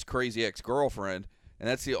that's not is Crazy Ex-Girlfriend, and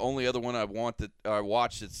that's the only other one I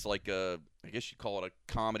watch. It's like I guess you call it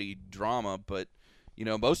a comedy drama, but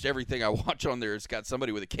most everything I watch on there has got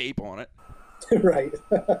somebody with a cape on it. Right.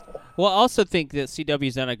 Well, I also think that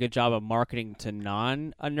CW's done a good job of marketing to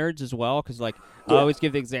non-nerds as well, because I Yeah. always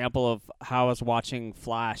give the example of how I was watching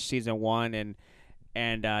Flash season 1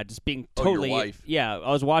 and just being totally your wife. I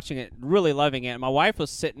was watching it, really loving it. And my wife was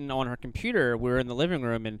sitting on her computer. We were in the living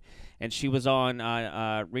room, and she was on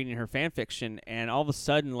reading her fan fiction, and all of a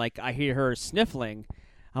sudden, I hear her sniffling.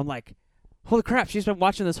 I'm like, holy crap, she's been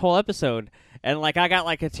watching this whole episode. And I got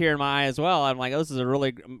a tear in my eye as well. I'm like, oh, this is a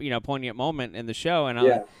really poignant moment in the show.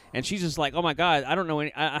 And and she's just like, oh my god, I don't know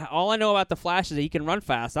all I know about the Flash is that he can run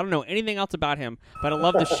fast. I don't know anything else about him, but I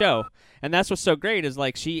love the show. And that's what's so great is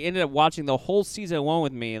she ended up watching the whole season 1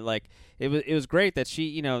 with me. It was great that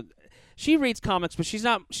she she reads comics, but she's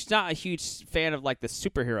not a huge fan of the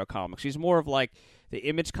superhero comics. She's more of the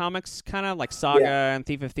Image comics, kind of like Saga and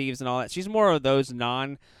Thief of Thieves and all that. She's more of those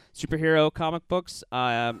non-superhero comic books,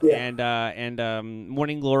 and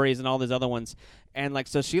Morning Glories and all those other ones. And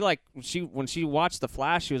so when she watched The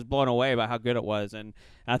Flash, she was blown away by how good it was. And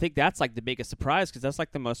I think that's the biggest surprise, because that's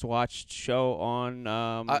the most watched show on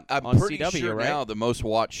I'm on pretty CW, sure right? now the most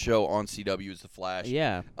watched show on CW is The Flash.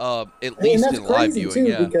 Yeah. At And least that's in live crazy viewing.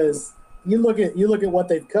 too, Yeah. because you look at what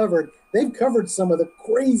they've covered. They've covered some of the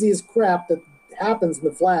craziest crap that happens in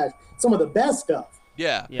the Flash. Some of the best stuff.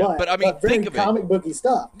 Yeah. Yeah. But I mean, very think of it. comic booky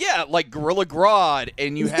stuff. Yeah, like Gorilla Grodd,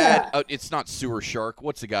 and you Yeah. had it's not Sewer Shark.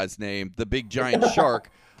 What's the guy's name? The big giant shark.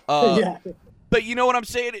 Yeah. But you know what I'm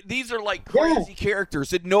saying? These are Yeah. crazy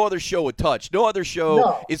characters that no other show would touch. No other show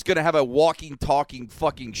No. is going to have a walking, talking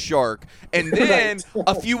fucking shark, and then Right.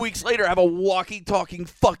 a few weeks later have a walking, talking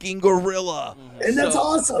fucking gorilla. And that's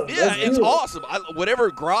awesome. Yeah, That's it's beautiful. awesome. Whenever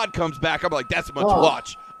Grodd comes back, I'm like, that's a bunch to Oh.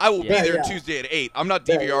 watch. I will be Yeah. there Yeah. Tuesday at 8. I'm not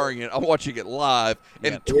Yeah, DVRing it. I'm watching it live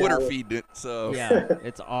and Yep. Twitter Yeah. feeding it. So Yeah,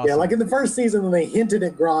 it's awesome. Yeah, like in the first season when they hinted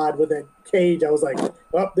at Grodd with that cage, I was like,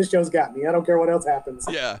 "Oh, this show's got me. I don't care what else happens."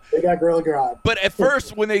 yeah. They got Gorilla Grodd. But at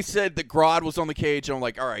first, when they said that Grodd was on the cage, I'm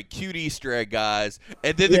like, all right, cute Easter egg, guys.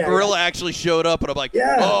 And then the Yeah, gorilla actually showed up, and I'm like,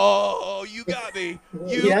 Yeah. oh, you got me.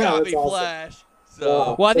 You Yeah, got that's me, awesome. Flash. So,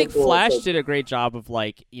 Wow. Well, I So think cool, Flash so did a great job of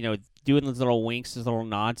doing those little winks, those little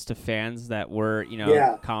nods to fans that were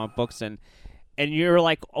Yeah. comic books, and you're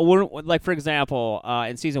for example,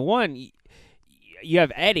 in season 1, you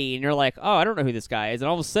have Eddie, and you're like, oh, I don't know who this guy is, and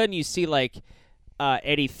all of a sudden you see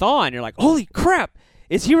Eddie Thawne, you're like, holy crap.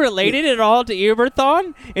 Is he related at all to Eobard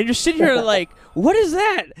Thawne? And you're sitting here like, what is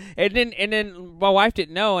that? And then my wife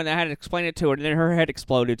didn't know, and I had to explain it to her, and then her head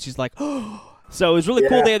exploded. She's like, oh. So it was really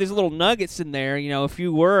cool. Yeah. They had these little nuggets in there. If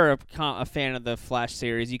you were a fan of the Flash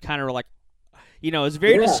series, you kind of were like, it was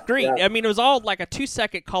very Yeah, discreet. yeah. I mean, it was all like a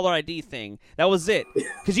 2-second caller ID thing. That was it.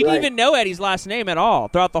 Because you Right. didn't even know Eddie's last name at all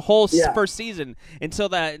throughout the whole Yeah. first season until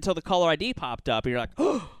the caller ID popped up, and you're like,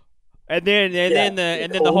 And then the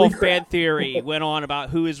Holy whole fan crap. theory went on about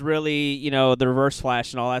who is really, the Reverse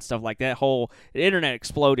Flash and all that stuff. Like that whole the internet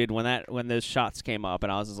exploded when those shots came up,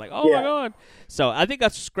 and I was just like, oh my Yeah. god. So I think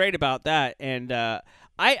that's what's great about that. And I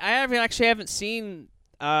haven't seen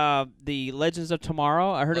the Legends of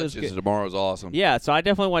Tomorrow. I heard it was Legends good. of Tomorrow is awesome. Yeah, so I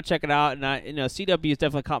definitely want to check it out, and CW has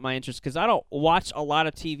definitely caught my interest because I don't watch a lot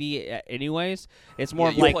of TV anyways. It's more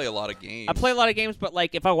Yeah, of you like play a lot of games. I play a lot of games, but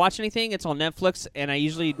like if I watch anything, it's on Netflix, and I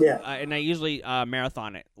usually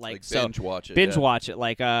marathon it, like so binge watch it. binge yeah. watch it.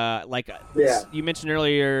 Like Yeah. you mentioned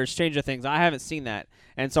earlier, Stranger Things. I haven't seen that,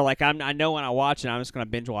 and so like I know when I watch it, I'm just gonna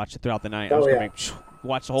binge watch it throughout the night. I'm Oh, just yeah. gonna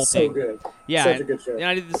watch the whole So thing. good. Yeah, Such a good show. and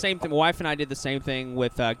I did the same thing. My wife and I did the same thing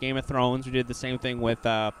with Game of Thrones. We did the same thing with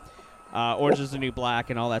Orange is the New Black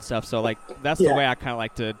and all that stuff. So like that's the Yeah. way I kind of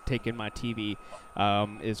like to take in my TV,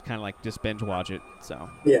 is kind of like just binge watch it. So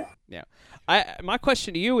Yeah. my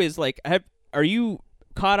question to you is like, are you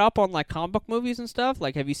caught up on like comic book movies and stuff?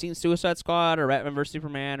 Like, have you seen Suicide Squad or Batman vs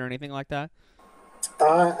Superman or anything like that?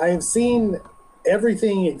 I've seen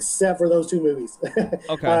everything except for those two movies.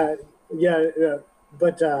 Okay.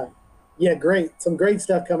 But great. Some great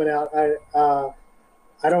stuff coming out.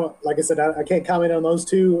 I don't, like I said, I can't comment on those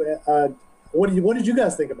two. What did you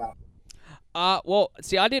guys think about? Well,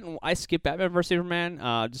 see, I skipped Batman vs Superman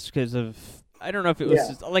just because of. I don't know if it was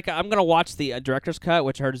just, like I'm gonna watch the director's cut,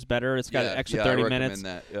 which I heard is better. It's got an extra 30 I recommend minutes.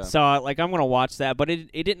 That, yeah. So like I'm gonna watch that, but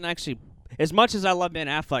it didn't actually. As much as I love Ben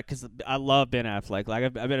Affleck, because I love Ben Affleck, like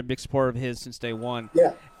I've been a big supporter of his since day one.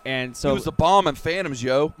 Yeah. And so He was the bomb in Phantoms,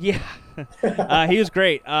 yo. yeah, he was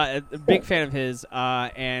great. A big fan of his,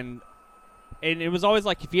 and it was always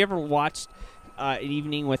like if you ever watched an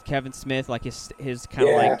evening with Kevin Smith, like his kind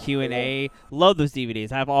of like Q&A. Love those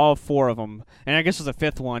DVDs. I have all 4 of them, and I guess there's a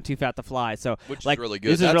 5th one, Too Fat to Fly. So Which like is really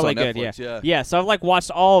good. This That's is really on good. Netflix, Yeah. So I've like watched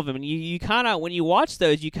all of them, and you kind of when you watch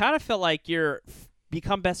those, you kind of feel like you're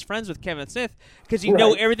become best friends with Kevin Smith because you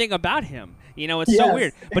know Right. everything about him. It's so Yes,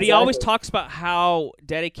 weird. But he always exactly. talks about how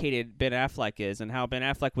dedicated Ben Affleck is and how Ben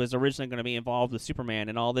Affleck was originally going to be involved with Superman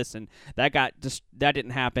and all this, and that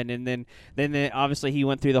didn't happen. And then obviously he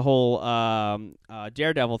went through the whole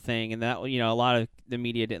Daredevil thing, and that a lot of the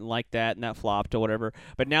media didn't like that, and that flopped or whatever.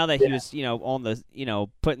 But now that he was on the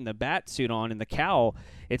putting the bat suit on and the cowl,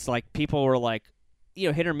 it's like people were like,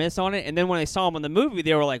 hit or miss on it, and then when they saw him in the movie,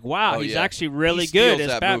 they were like, "Wow, he's actually really good as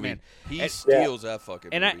that Batman." Movie. He steals that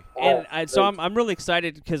fucking movie. So I'm really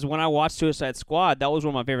excited because when I watched Suicide Squad, that was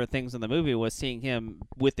one of my favorite things in the movie was seeing him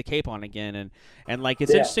with the cape on again, and like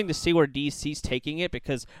it's interesting to see where DC's taking it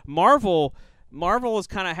because Marvel has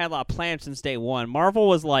kind of had a lot of plans since day one. Marvel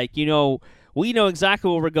was like, we know exactly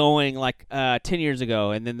where we're going like 10 years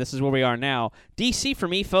ago, and then this is where we are now. DC for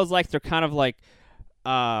me feels like they're kind of like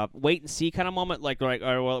wait and see kind of moment, like all right,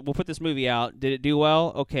 well, we'll put this movie out. Did it do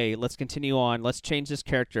well? Okay, let's continue on. Let's change this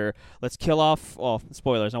character. Let's kill off. Well,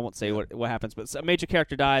 spoilers. I won't say what happens, but a major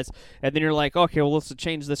character dies, and then you're like, okay, well, let's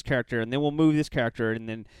change this character, and then we'll move this character, and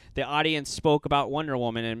then the audience spoke about Wonder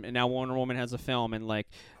Woman, and now Wonder Woman has a film, and like,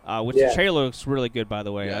 which the trailer looks really good, by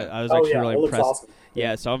the way. Yeah. I was actually really it looks impressed. awesome.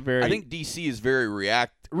 Yeah, so I'm very. I think DC is very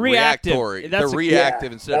Reactive. reactory. That's They're a-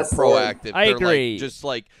 reactive instead of that's the word. proactive. I They're agree. Like, just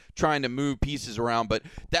like trying to move pieces around. But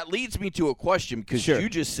that leads me to a question because Sure. you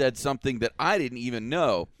just said something that I didn't even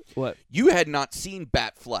know. What? You had not seen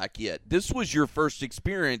Batfleck yet. This was your first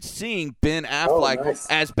experience seeing Ben Affleck nice.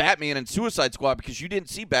 as Batman in Suicide Squad because you didn't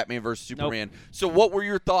see Batman vs. Superman. So what were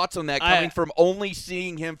your thoughts on that coming from only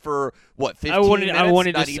seeing him for, 15 minutes? I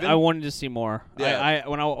Not wanted to see more. Yeah.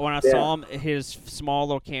 When I saw him, his small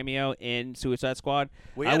little cameo in Suicide Squad.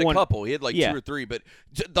 We had a couple. He had like 2 Yeah. or 3, but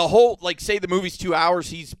the whole, like, say the movie's 2 hours,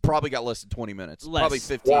 he's probably got less than 20 minutes. Less. Probably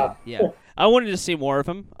 15. Wow. Yeah, I wanted to see more of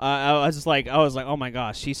him. I was like, oh my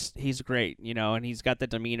gosh, he's great, and he's got the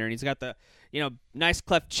demeanor, and he's got the, nice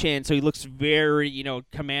cleft chin, so he looks very,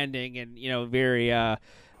 commanding and very,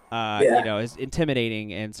 is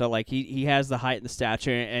intimidating, and so like he has the height and the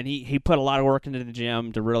stature, and he put a lot of work into the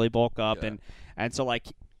gym to really bulk up, and so like.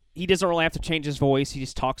 He doesn't really have to change his voice. He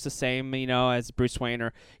just talks the same, as Bruce Wayne,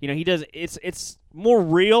 or he does. It's more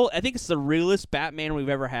real. I think it's the realest Batman we've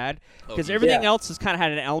ever had because everything else has kind of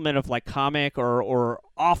had an element of like comic or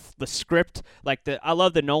off the script. Like I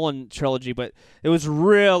love the Nolan trilogy, but it was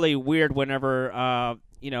really weird whenever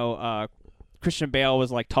Christian Bale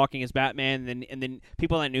was like talking as Batman, and then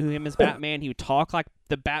people that knew him as Batman, he would talk like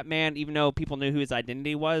the Batman, even though people knew who his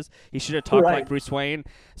identity was. He should have talked like Bruce Wayne.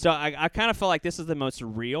 So I kind of feel like this is the most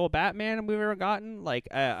real Batman we've ever gotten. Like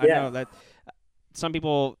I know that some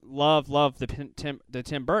people love the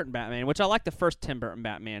Tim Burton Batman, which I like the first Tim Burton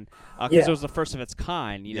Batman because it was the first of its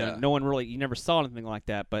kind. No one really, you never saw anything like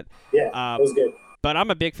that. But it was good. But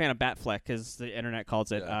I'm a big fan of Batfleck, as the internet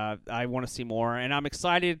calls it. Yeah. I want to see more, and I'm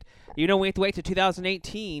excited. We have to wait to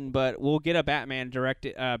 2018, but we'll get a Ben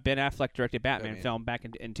Affleck directed Batman film back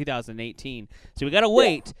in 2018. So we got to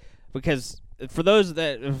wait, because for those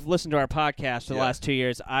that have listened to our podcast for the last 2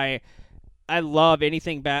 years, I love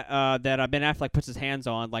anything that Ben Affleck puts his hands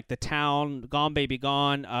on, like The Town, Gone Baby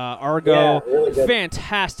Gone, Argo. really good.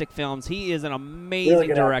 Fantastic films. He is an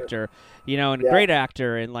amazing director, and a great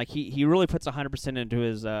actor, and like he really puts 100% into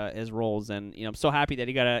his roles. And I'm so happy that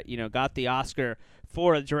he got the Oscar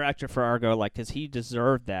for a director for Argo, like, because he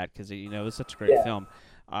deserved that, because it was such a great film.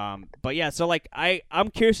 But yeah, so like I'm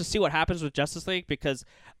curious to see what happens with Justice League, because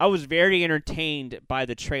I was very entertained by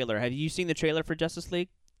the trailer. Have you seen the trailer for Justice League?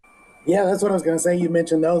 Yeah, that's what I was going to say. You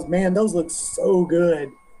mentioned those. Man, those look so good.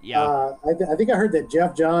 Yeah. I think I heard that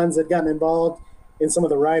Jeff Johns had gotten involved in some of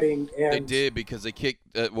the writing. And They did, because they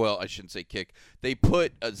kicked I shouldn't say kick. They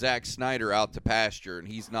put Zack Snyder out to pasture, and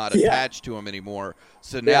he's not attached to him anymore.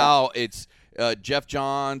 So now it's Jeff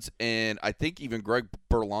Johns, and I think even Greg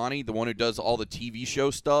Berlanti, the one who does all the TV show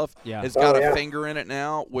stuff, has got a finger in it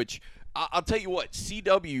now, which I'll tell you what,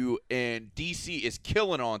 CW and DC is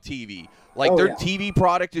killing on TV. Like, their TV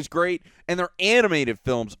product is great, and their animated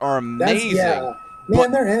films are amazing.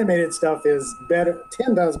 Man, their animated stuff is better,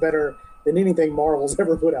 10 times better than anything Marvel's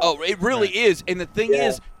ever put out. Oh, it really is. And the thing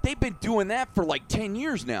is, they've been doing that for like 10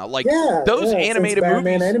 years now. Like, those animated Batman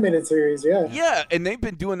movies. animated series, Yeah, and they've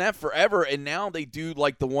been doing that forever, and now they do,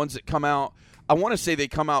 like, the ones that come out. I want to say they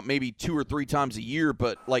come out maybe 2 or 3 times a year,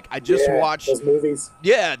 but, like, I just watched those movies.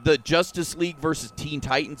 Yeah, the Justice League versus Teen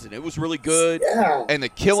Titans, and it was really good. Yeah. And the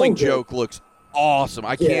Killing Joke looks awesome.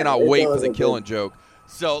 I cannot wait for the Killing Joke.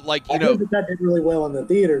 So, like, I heard that did really well in the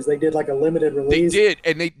theaters. They did like a limited release. They did,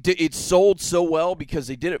 and it sold so well because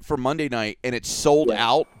they did it for Monday night, and it sold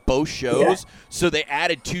out both shows. Yeah. So they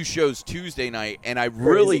added 2 shows Tuesday night, and I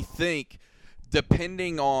really think,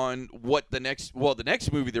 depending on what the next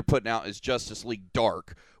movie they're putting out is Justice League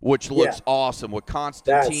Dark, which looks awesome with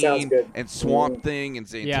Constantine and Swamp Thing and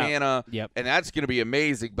Zatanna, and that's going to be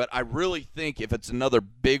amazing. But I really think if it's another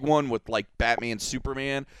big one with like Batman,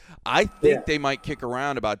 Superman, I think they might kick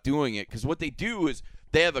around about doing it, because what they do is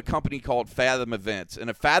they have a company called Fathom Events,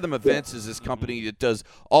 and Fathom Events is this company that does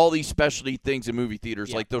all these specialty things in movie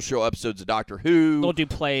theaters. Like, they'll show episodes of Doctor Who. They'll do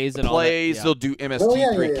plays and all that. They'll do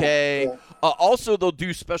MST3K. Also, they'll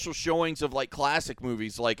do special showings of, like, classic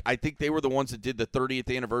movies. Like, I think they were the ones that did the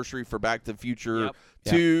 30th anniversary for Back to the Future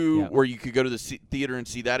 2, where you could go to the theater and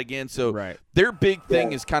see that again. So their big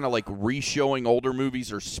thing is kind of like re-showing older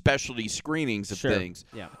movies or specialty screenings of things.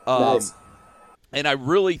 Nice. And I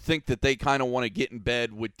really think that they kind of want to get in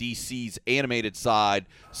bed with DC's animated side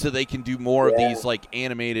so they can do more of these, like,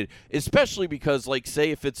 animated, especially because, like,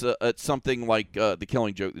 say if it's something like The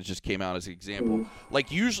Killing Joke that just came out as an example.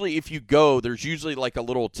 Like, usually if you go, there's usually, like, a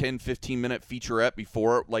little 10, 15-minute featurette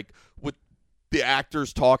before, like, with the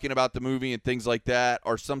actors talking about the movie and things like that,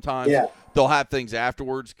 or sometimes they'll have things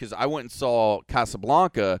afterwards, because I went and saw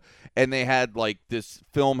Casablanca, and they had, like, this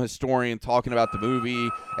film historian talking about the movie,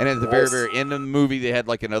 and at the very, very end of the movie, they had,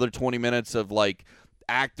 like, another 20 minutes of, like,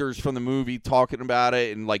 actors from the movie talking about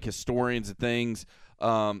it, and, like, historians and things.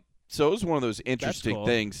 So it was one of those interesting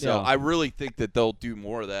things. So I really think that they'll do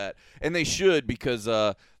more of that, and they should, because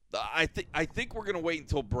I think we're going to wait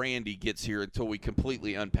until Brandy gets here until we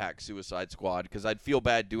completely unpack Suicide Squad, because I'd feel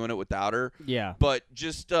bad doing it without her. Yeah. But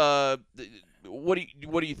just what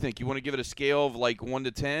do you think? You want to give it a scale of like 1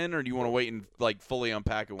 to 10, or do you want to wait and like fully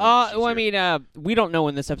unpack it? Well, I mean, we don't know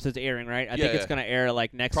when this episode's airing, right? I think it's going to air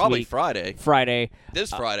like next probably week. Friday.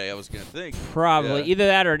 This Friday, I was going to think. Probably either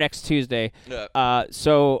that or next Tuesday. Yeah.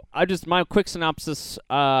 So my quick synopsis: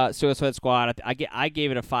 Suicide Squad. I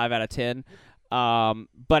gave it a 5 out of 10.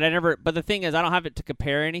 But the thing is, I don't have it to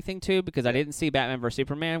compare anything to, because I didn't see Batman vs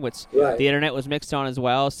Superman, which the internet was mixed on as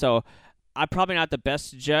well. So I'm probably not the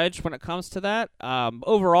best judge when it comes to that.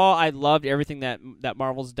 Overall, I loved everything that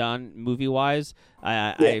Marvel's done movie wise.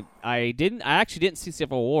 I actually didn't see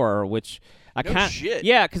Civil War, which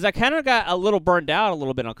because I kind of got a little burned out a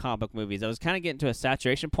little bit on comic book movies. I was kind of getting to a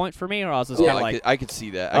saturation point for me, or I was just kind of like, I could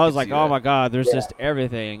see that. I was like, oh my god, there's just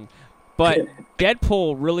everything. But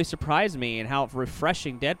Deadpool really surprised me in how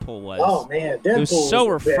refreshing Deadpool was. Oh, man. Deadpool it was so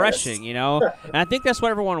refreshing, best. you know? And I think that's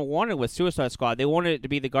what everyone wanted with Suicide Squad. They wanted it to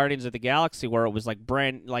be the Guardians of the Galaxy, where it was like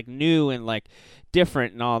new and like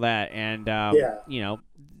different and all that. And, you know,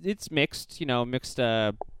 it's mixed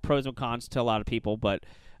pros and cons to a lot of people. But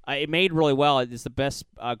it made really well. It's the best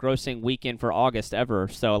grossing weekend for August ever.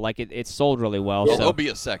 So, like, it sold really well. Yeah, so there'll be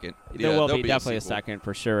a second. There will be definitely a second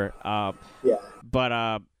for sure.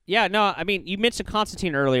 But Yeah, no, I mean, you mentioned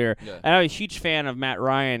Constantine earlier. Yeah. And I'm a huge fan of Matt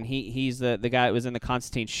Ryan. He's the guy that was in the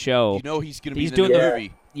Constantine show. You know he's going to be He's in the new doing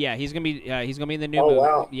movie. Yeah, he's gonna be in the new Oh, movie.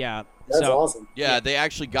 wow. Yeah, That's so awesome. Yeah, they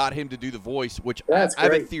actually got him to do the voice, which That's I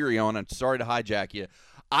have a great. theory on. I'm sorry to hijack you.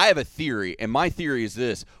 I have a theory, and my theory is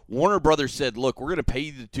this. Warner Brothers said, look, we're going to pay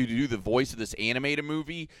you to do the voice of this animated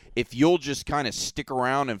movie if you'll just kind of stick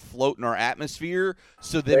around and float in our atmosphere,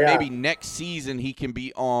 so that Yeah. maybe next season he can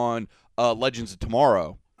be on Legends of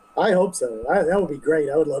Tomorrow. I hope so. That would be great.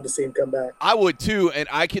 I would love to see him come back. I would too, and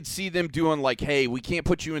I could see them doing like, hey, we can't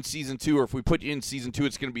put you in season 2, or if we put you in season 2,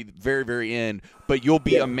 it's going to be the very, very end, but you'll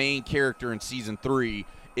be Yeah. a main character in season 3.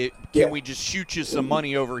 Can Yeah. we just shoot you some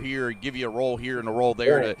money over here and give you a role here and a role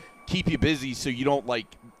there Right. to keep you busy so you don't like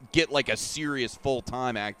get like a serious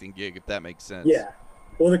full-time acting gig, if that makes sense? Yeah.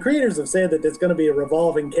 Well, the creators have said that there's going to be a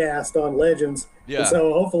revolving cast on Legends. Yeah. And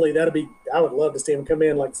so hopefully I would love to see him come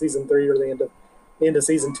in like season 3 or the end of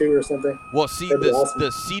season 2 or something. Well, see, That'd be awesome.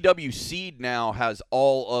 the CW Seed now has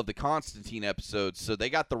all of the Constantine episodes, so they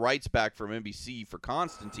got the rights back from NBC for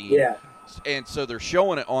Constantine. Yeah. And so they're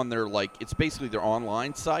showing it on their, like, it's basically their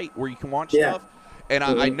online site where you can watch Yeah. stuff. And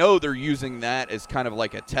I know they're using that as kind of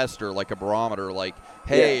like a tester, like a barometer, like,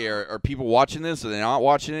 hey, are people watching this? Are they not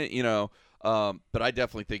watching it? You know, but I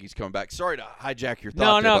definitely think he's coming back. Sorry to hijack your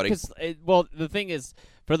thought there, buddy. because the thing is,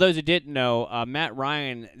 for those who didn't know, Matt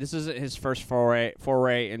Ryan, this isn't his first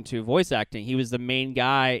foray into voice acting. He was the main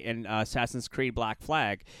guy in Assassin's Creed Black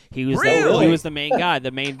Flag. He was Really? he was the main guy,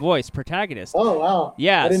 the main voice, protagonist. Oh, wow.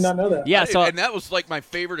 Yes. I did not know that. Yeah, so and that was like my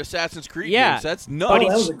favorite Assassin's Creed Yeah. games. That's Oh, nuts.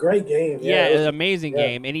 that was a great game. Yeah, it was it an amazing yeah.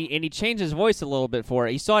 game, and he changed his voice a little bit for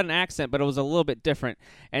it. He still had an accent, but it was a little bit different.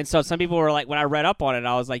 And so some people were like, when I read up on it,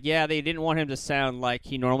 I was like, yeah, they didn't want him to sound like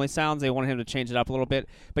he normally sounds. They wanted him to change it up a little bit.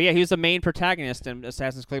 But yeah, he was the main protagonist in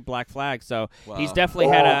Assassin's Creed Black Flag, so he's Wow. definitely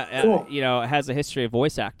Wow, had cool. has a history of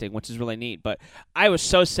voice acting, which is really neat. But I was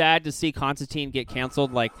so sad to see Constantine get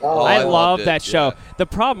canceled. Like Oh, I I loved loved it, that show. yeah. The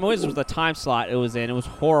problem was the time slot it was in. It was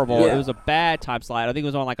horrible. Yeah. It was a bad time slot. I think it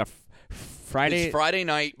was on like a Friday. It's Friday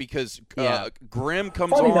night because Yeah. Grimm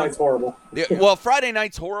comes Friday on. night's horrible. Yeah, well, Friday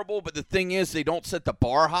night's horrible, but the thing is, they don't set the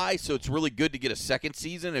bar high, so it's really good to get a second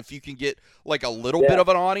season if you can get like a little bit Yeah. of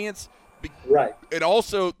an audience. Right. And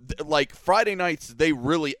also, like Friday nights, they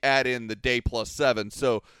really add in the day plus 7,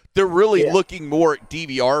 so they're really Yeah. looking more at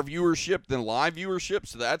DVR viewership than live viewership,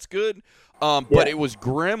 so that's good. But Yeah. it was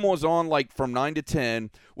Grimm was on like from 9 to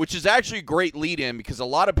 10, which is actually a great lead-in because a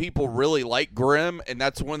lot of people really like Grimm, and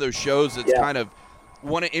that's one of those shows that's Yeah. kind of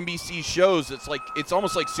one of NBC's shows. It's like it's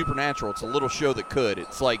almost like Supernatural. It's a little show that could.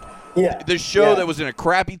 It's like Yeah. the show Yeah. that was in a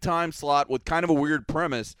crappy time slot with kind of a weird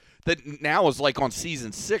premise that now is like on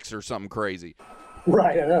season 6 or something crazy.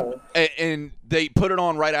 Right, I know. And they put it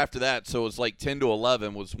on right after that, so it was like 10 to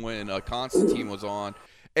 11 was when Constantine was on.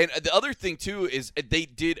 And the other thing, too, is they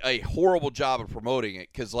did a horrible job of promoting it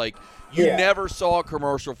because, like, you Yeah. never saw a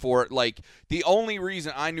commercial for it. Like, the only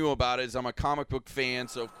reason I knew about it is I'm a comic book fan,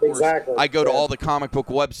 so, of course, Exactly. I go to Yeah. all the comic book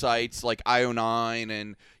websites like IO9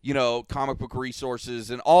 and, you know, comic book resources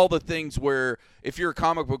and all the things where if you're a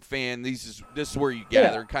comic book fan, this is where you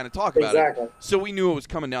gather Yeah. and kind of talk about Exactly. it. So we knew it was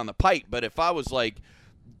coming down the pipe. But if I was, like,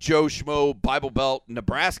 Joe Schmo, Bible Belt,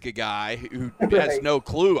 Nebraska guy who has Right. no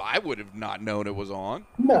clue, I would have not known it was on.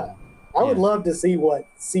 No. I would Yeah. love to see what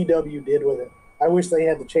CW did with it. I wish they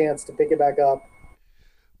had the chance to pick it back up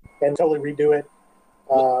and totally redo it.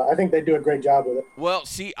 I think they do a great job with it. Well,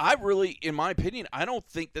 see, I really, in my opinion, I don't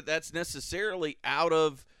think that that's necessarily out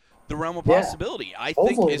of the realm of Yeah. possibility. I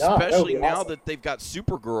Hopefully think, not. That would especially be now awesome. that they've got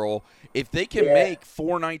Supergirl, if they can Yeah. make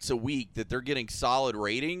 4 nights a week that they're getting solid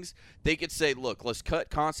ratings, they could say, look, let's cut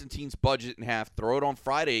Constantine's budget in half, throw it on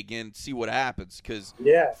Friday again, and see what happens. Because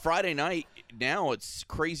Yeah. Friday night, now it's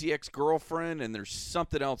Crazy Ex-Girlfriend, and there's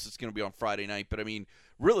something else that's going to be on Friday night. But, I mean,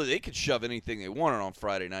 really, they could shove anything they wanted on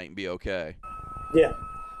Friday night and be okay. Yeah.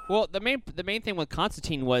 Well, the main thing with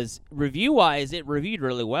Constantine was review-wise, it reviewed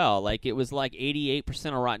really well. Like it was like 88%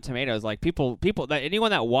 on Rotten Tomatoes. Like people that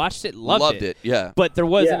anyone that watched it loved it. Yeah. But there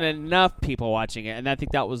wasn't Yeah. enough people watching it, and I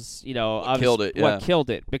think that was killed it, yeah. What killed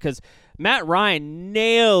it because Matt Ryan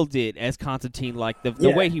nailed it as Constantine. Like the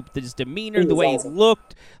Yeah. way his demeanor, He the was way awesome. he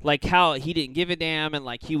looked, like how he didn't give a damn, and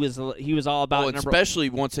like he was all about. Well, especially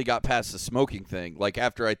once they got past the smoking thing, like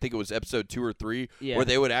after I think it was episode 2 or 3, Yeah. where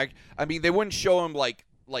they would act. I mean, they wouldn't show him like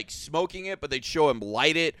smoking it, but they'd show him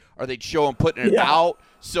light it, or they'd show him putting it Yeah. out.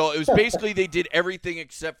 So it was basically they did everything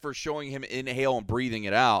except for showing him inhale and breathing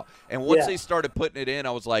it out. And once Yeah. they started putting it in,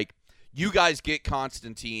 I was like, you guys get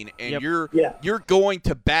Constantine, and Yep. you're Yeah. you're going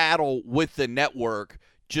to battle with the network.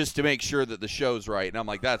 just to make sure that the show's right. And I'm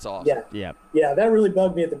like, that's awesome. Yeah. Yeah. Yeah, that really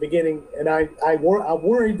bugged me at the beginning, and I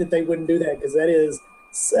worried that they wouldn't do that because that is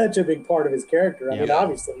such a big part of his character. I mean,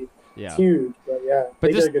 obviously, it's huge, but yeah,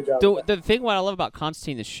 they did a good job. The thing what I love about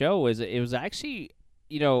Constantine, the show, is it was actually,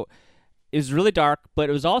 it was really dark, but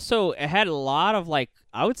it was also, it had a lot of, like,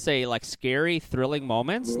 I would say, like, scary, thrilling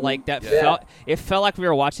moments. Like, that it felt like we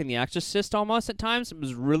were watching The Exorcist almost at times. It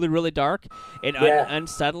was really, really dark and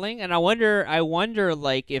unsettling. And I wonder,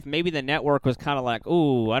 like, if maybe the network was kind of like,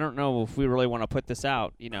 ooh, I don't know if we really want to put this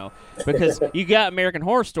out, because you got American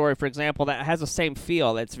Horror Story, for example, that has the same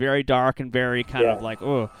feel. It's very dark and very kind of like,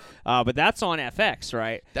 ooh. But that's on FX,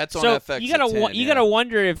 right? That's on so FX. You gotta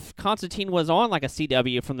wonder if Constantine was on like a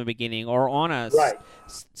CW from the beginning or on a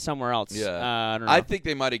somewhere else. Yeah, I don't know. I think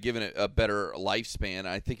they might have given it a better lifespan.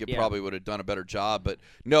 I think it probably would have done a better job. But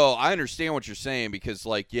no, I understand what you're saying because,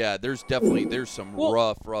 like, there's some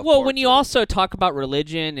rough. Well, when you also talk about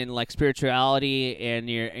religion and like spirituality, and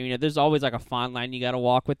there's always like a fine line you got to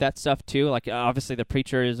walk with that stuff too. Like obviously the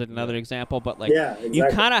preacher is another example, but like you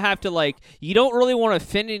kind of have to like you don't really want to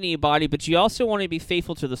offend anybody, but you also want to be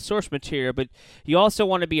faithful to the source material, but you also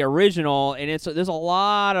want to be original, and there's a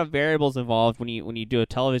lot of variables involved when you do a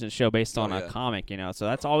television show based on a comic, so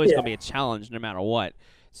that's always going to be a challenge no matter what.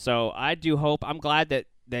 So I do hope, I'm glad that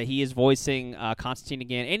he is voicing Constantine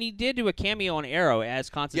again, and he did do a cameo on Arrow as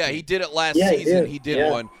Constantine. Yeah, he did it last season. He did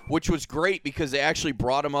one, which was great because they actually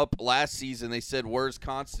brought him up last season. They said, "Where's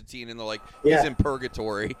Constantine?" And they're like, "He's in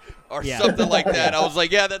purgatory," or something like that. I was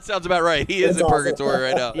like, "Yeah, that sounds about right. He is in purgatory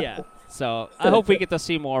right now." Yeah. So I hope we get to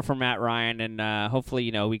see more from Matt Ryan, and hopefully,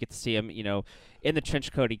 we get to see him, in the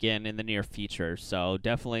trench coat again in the near future. So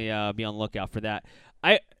definitely be on the lookout for that.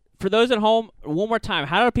 For those at home, one more time,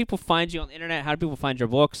 how do people find you on the internet? How do people find your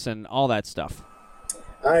books and all that stuff?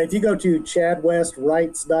 If you go to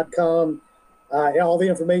chadwestwrites.com, all the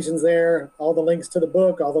information's there, all the links to the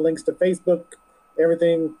book, all the links to Facebook,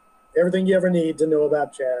 everything you ever need to know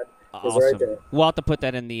about Chad is right there. We'll have to put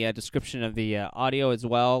that in the description of the audio as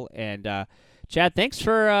well. And Chad, thanks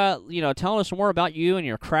for telling us more about you and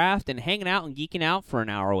your craft and hanging out and geeking out for an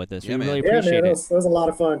hour with us. We really appreciate it. It was a lot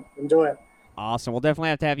of fun. Enjoy it. Awesome. We'll definitely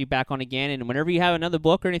have to have you back on again. And whenever you have another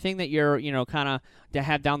book or anything that you're, kind of to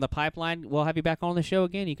have down the pipeline, we'll have you back on the show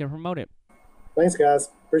again. You can promote it. Thanks,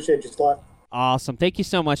 guys. Appreciate your slot. Awesome. Thank you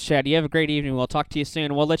so much, Chad. You have a great evening. We'll talk to you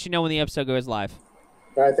soon. We'll let you know when the episode goes live.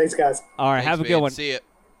 All right. Thanks, guys. All right. Have a good one. See you.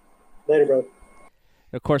 Later, bro.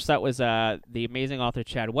 Of course, that was the amazing author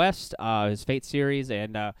Chad West, his Fate series,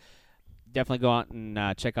 and definitely go out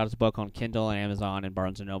and check out his book on Kindle and Amazon and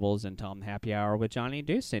Barnes & Nobles, and tell him Happy Hour with Johnny and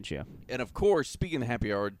Deuce sent you. And, of course, speaking of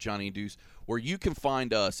Happy Hour with Johnny and Deuce, where you can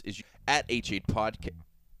find us is at H8 Podcast.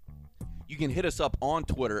 You can hit us up on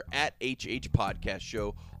Twitter at HH Podcast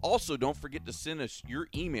Show. Also, don't forget to send us your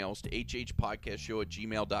emails to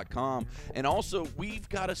hhpodcastshow@gmail.com. And also, we've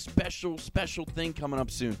got a special thing coming up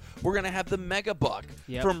soon. We're going to have the Mega Buck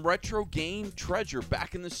from Retro Game Treasure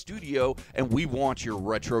back in the studio, and we want your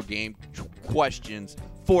retro game questions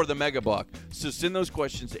for the Mega Buck. So send those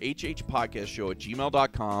questions to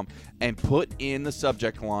hhpodcastshow@gmail.com and put in the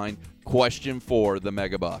subject line, question for the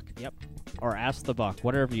Mega Buck. Yep. Or Ask the Buck,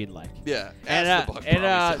 whatever you'd like. Yeah, Ask the Buck.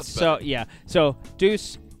 So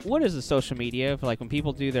Deuce, what is the social media for, like, when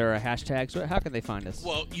people do their hashtags? How can they find us?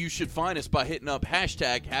 Well, you should find us by hitting up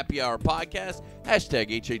hashtag Happy Hour Podcast, hashtag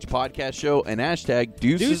HH Podcast Show, and hashtag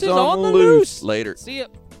Deuces on the Loose. Later. See ya.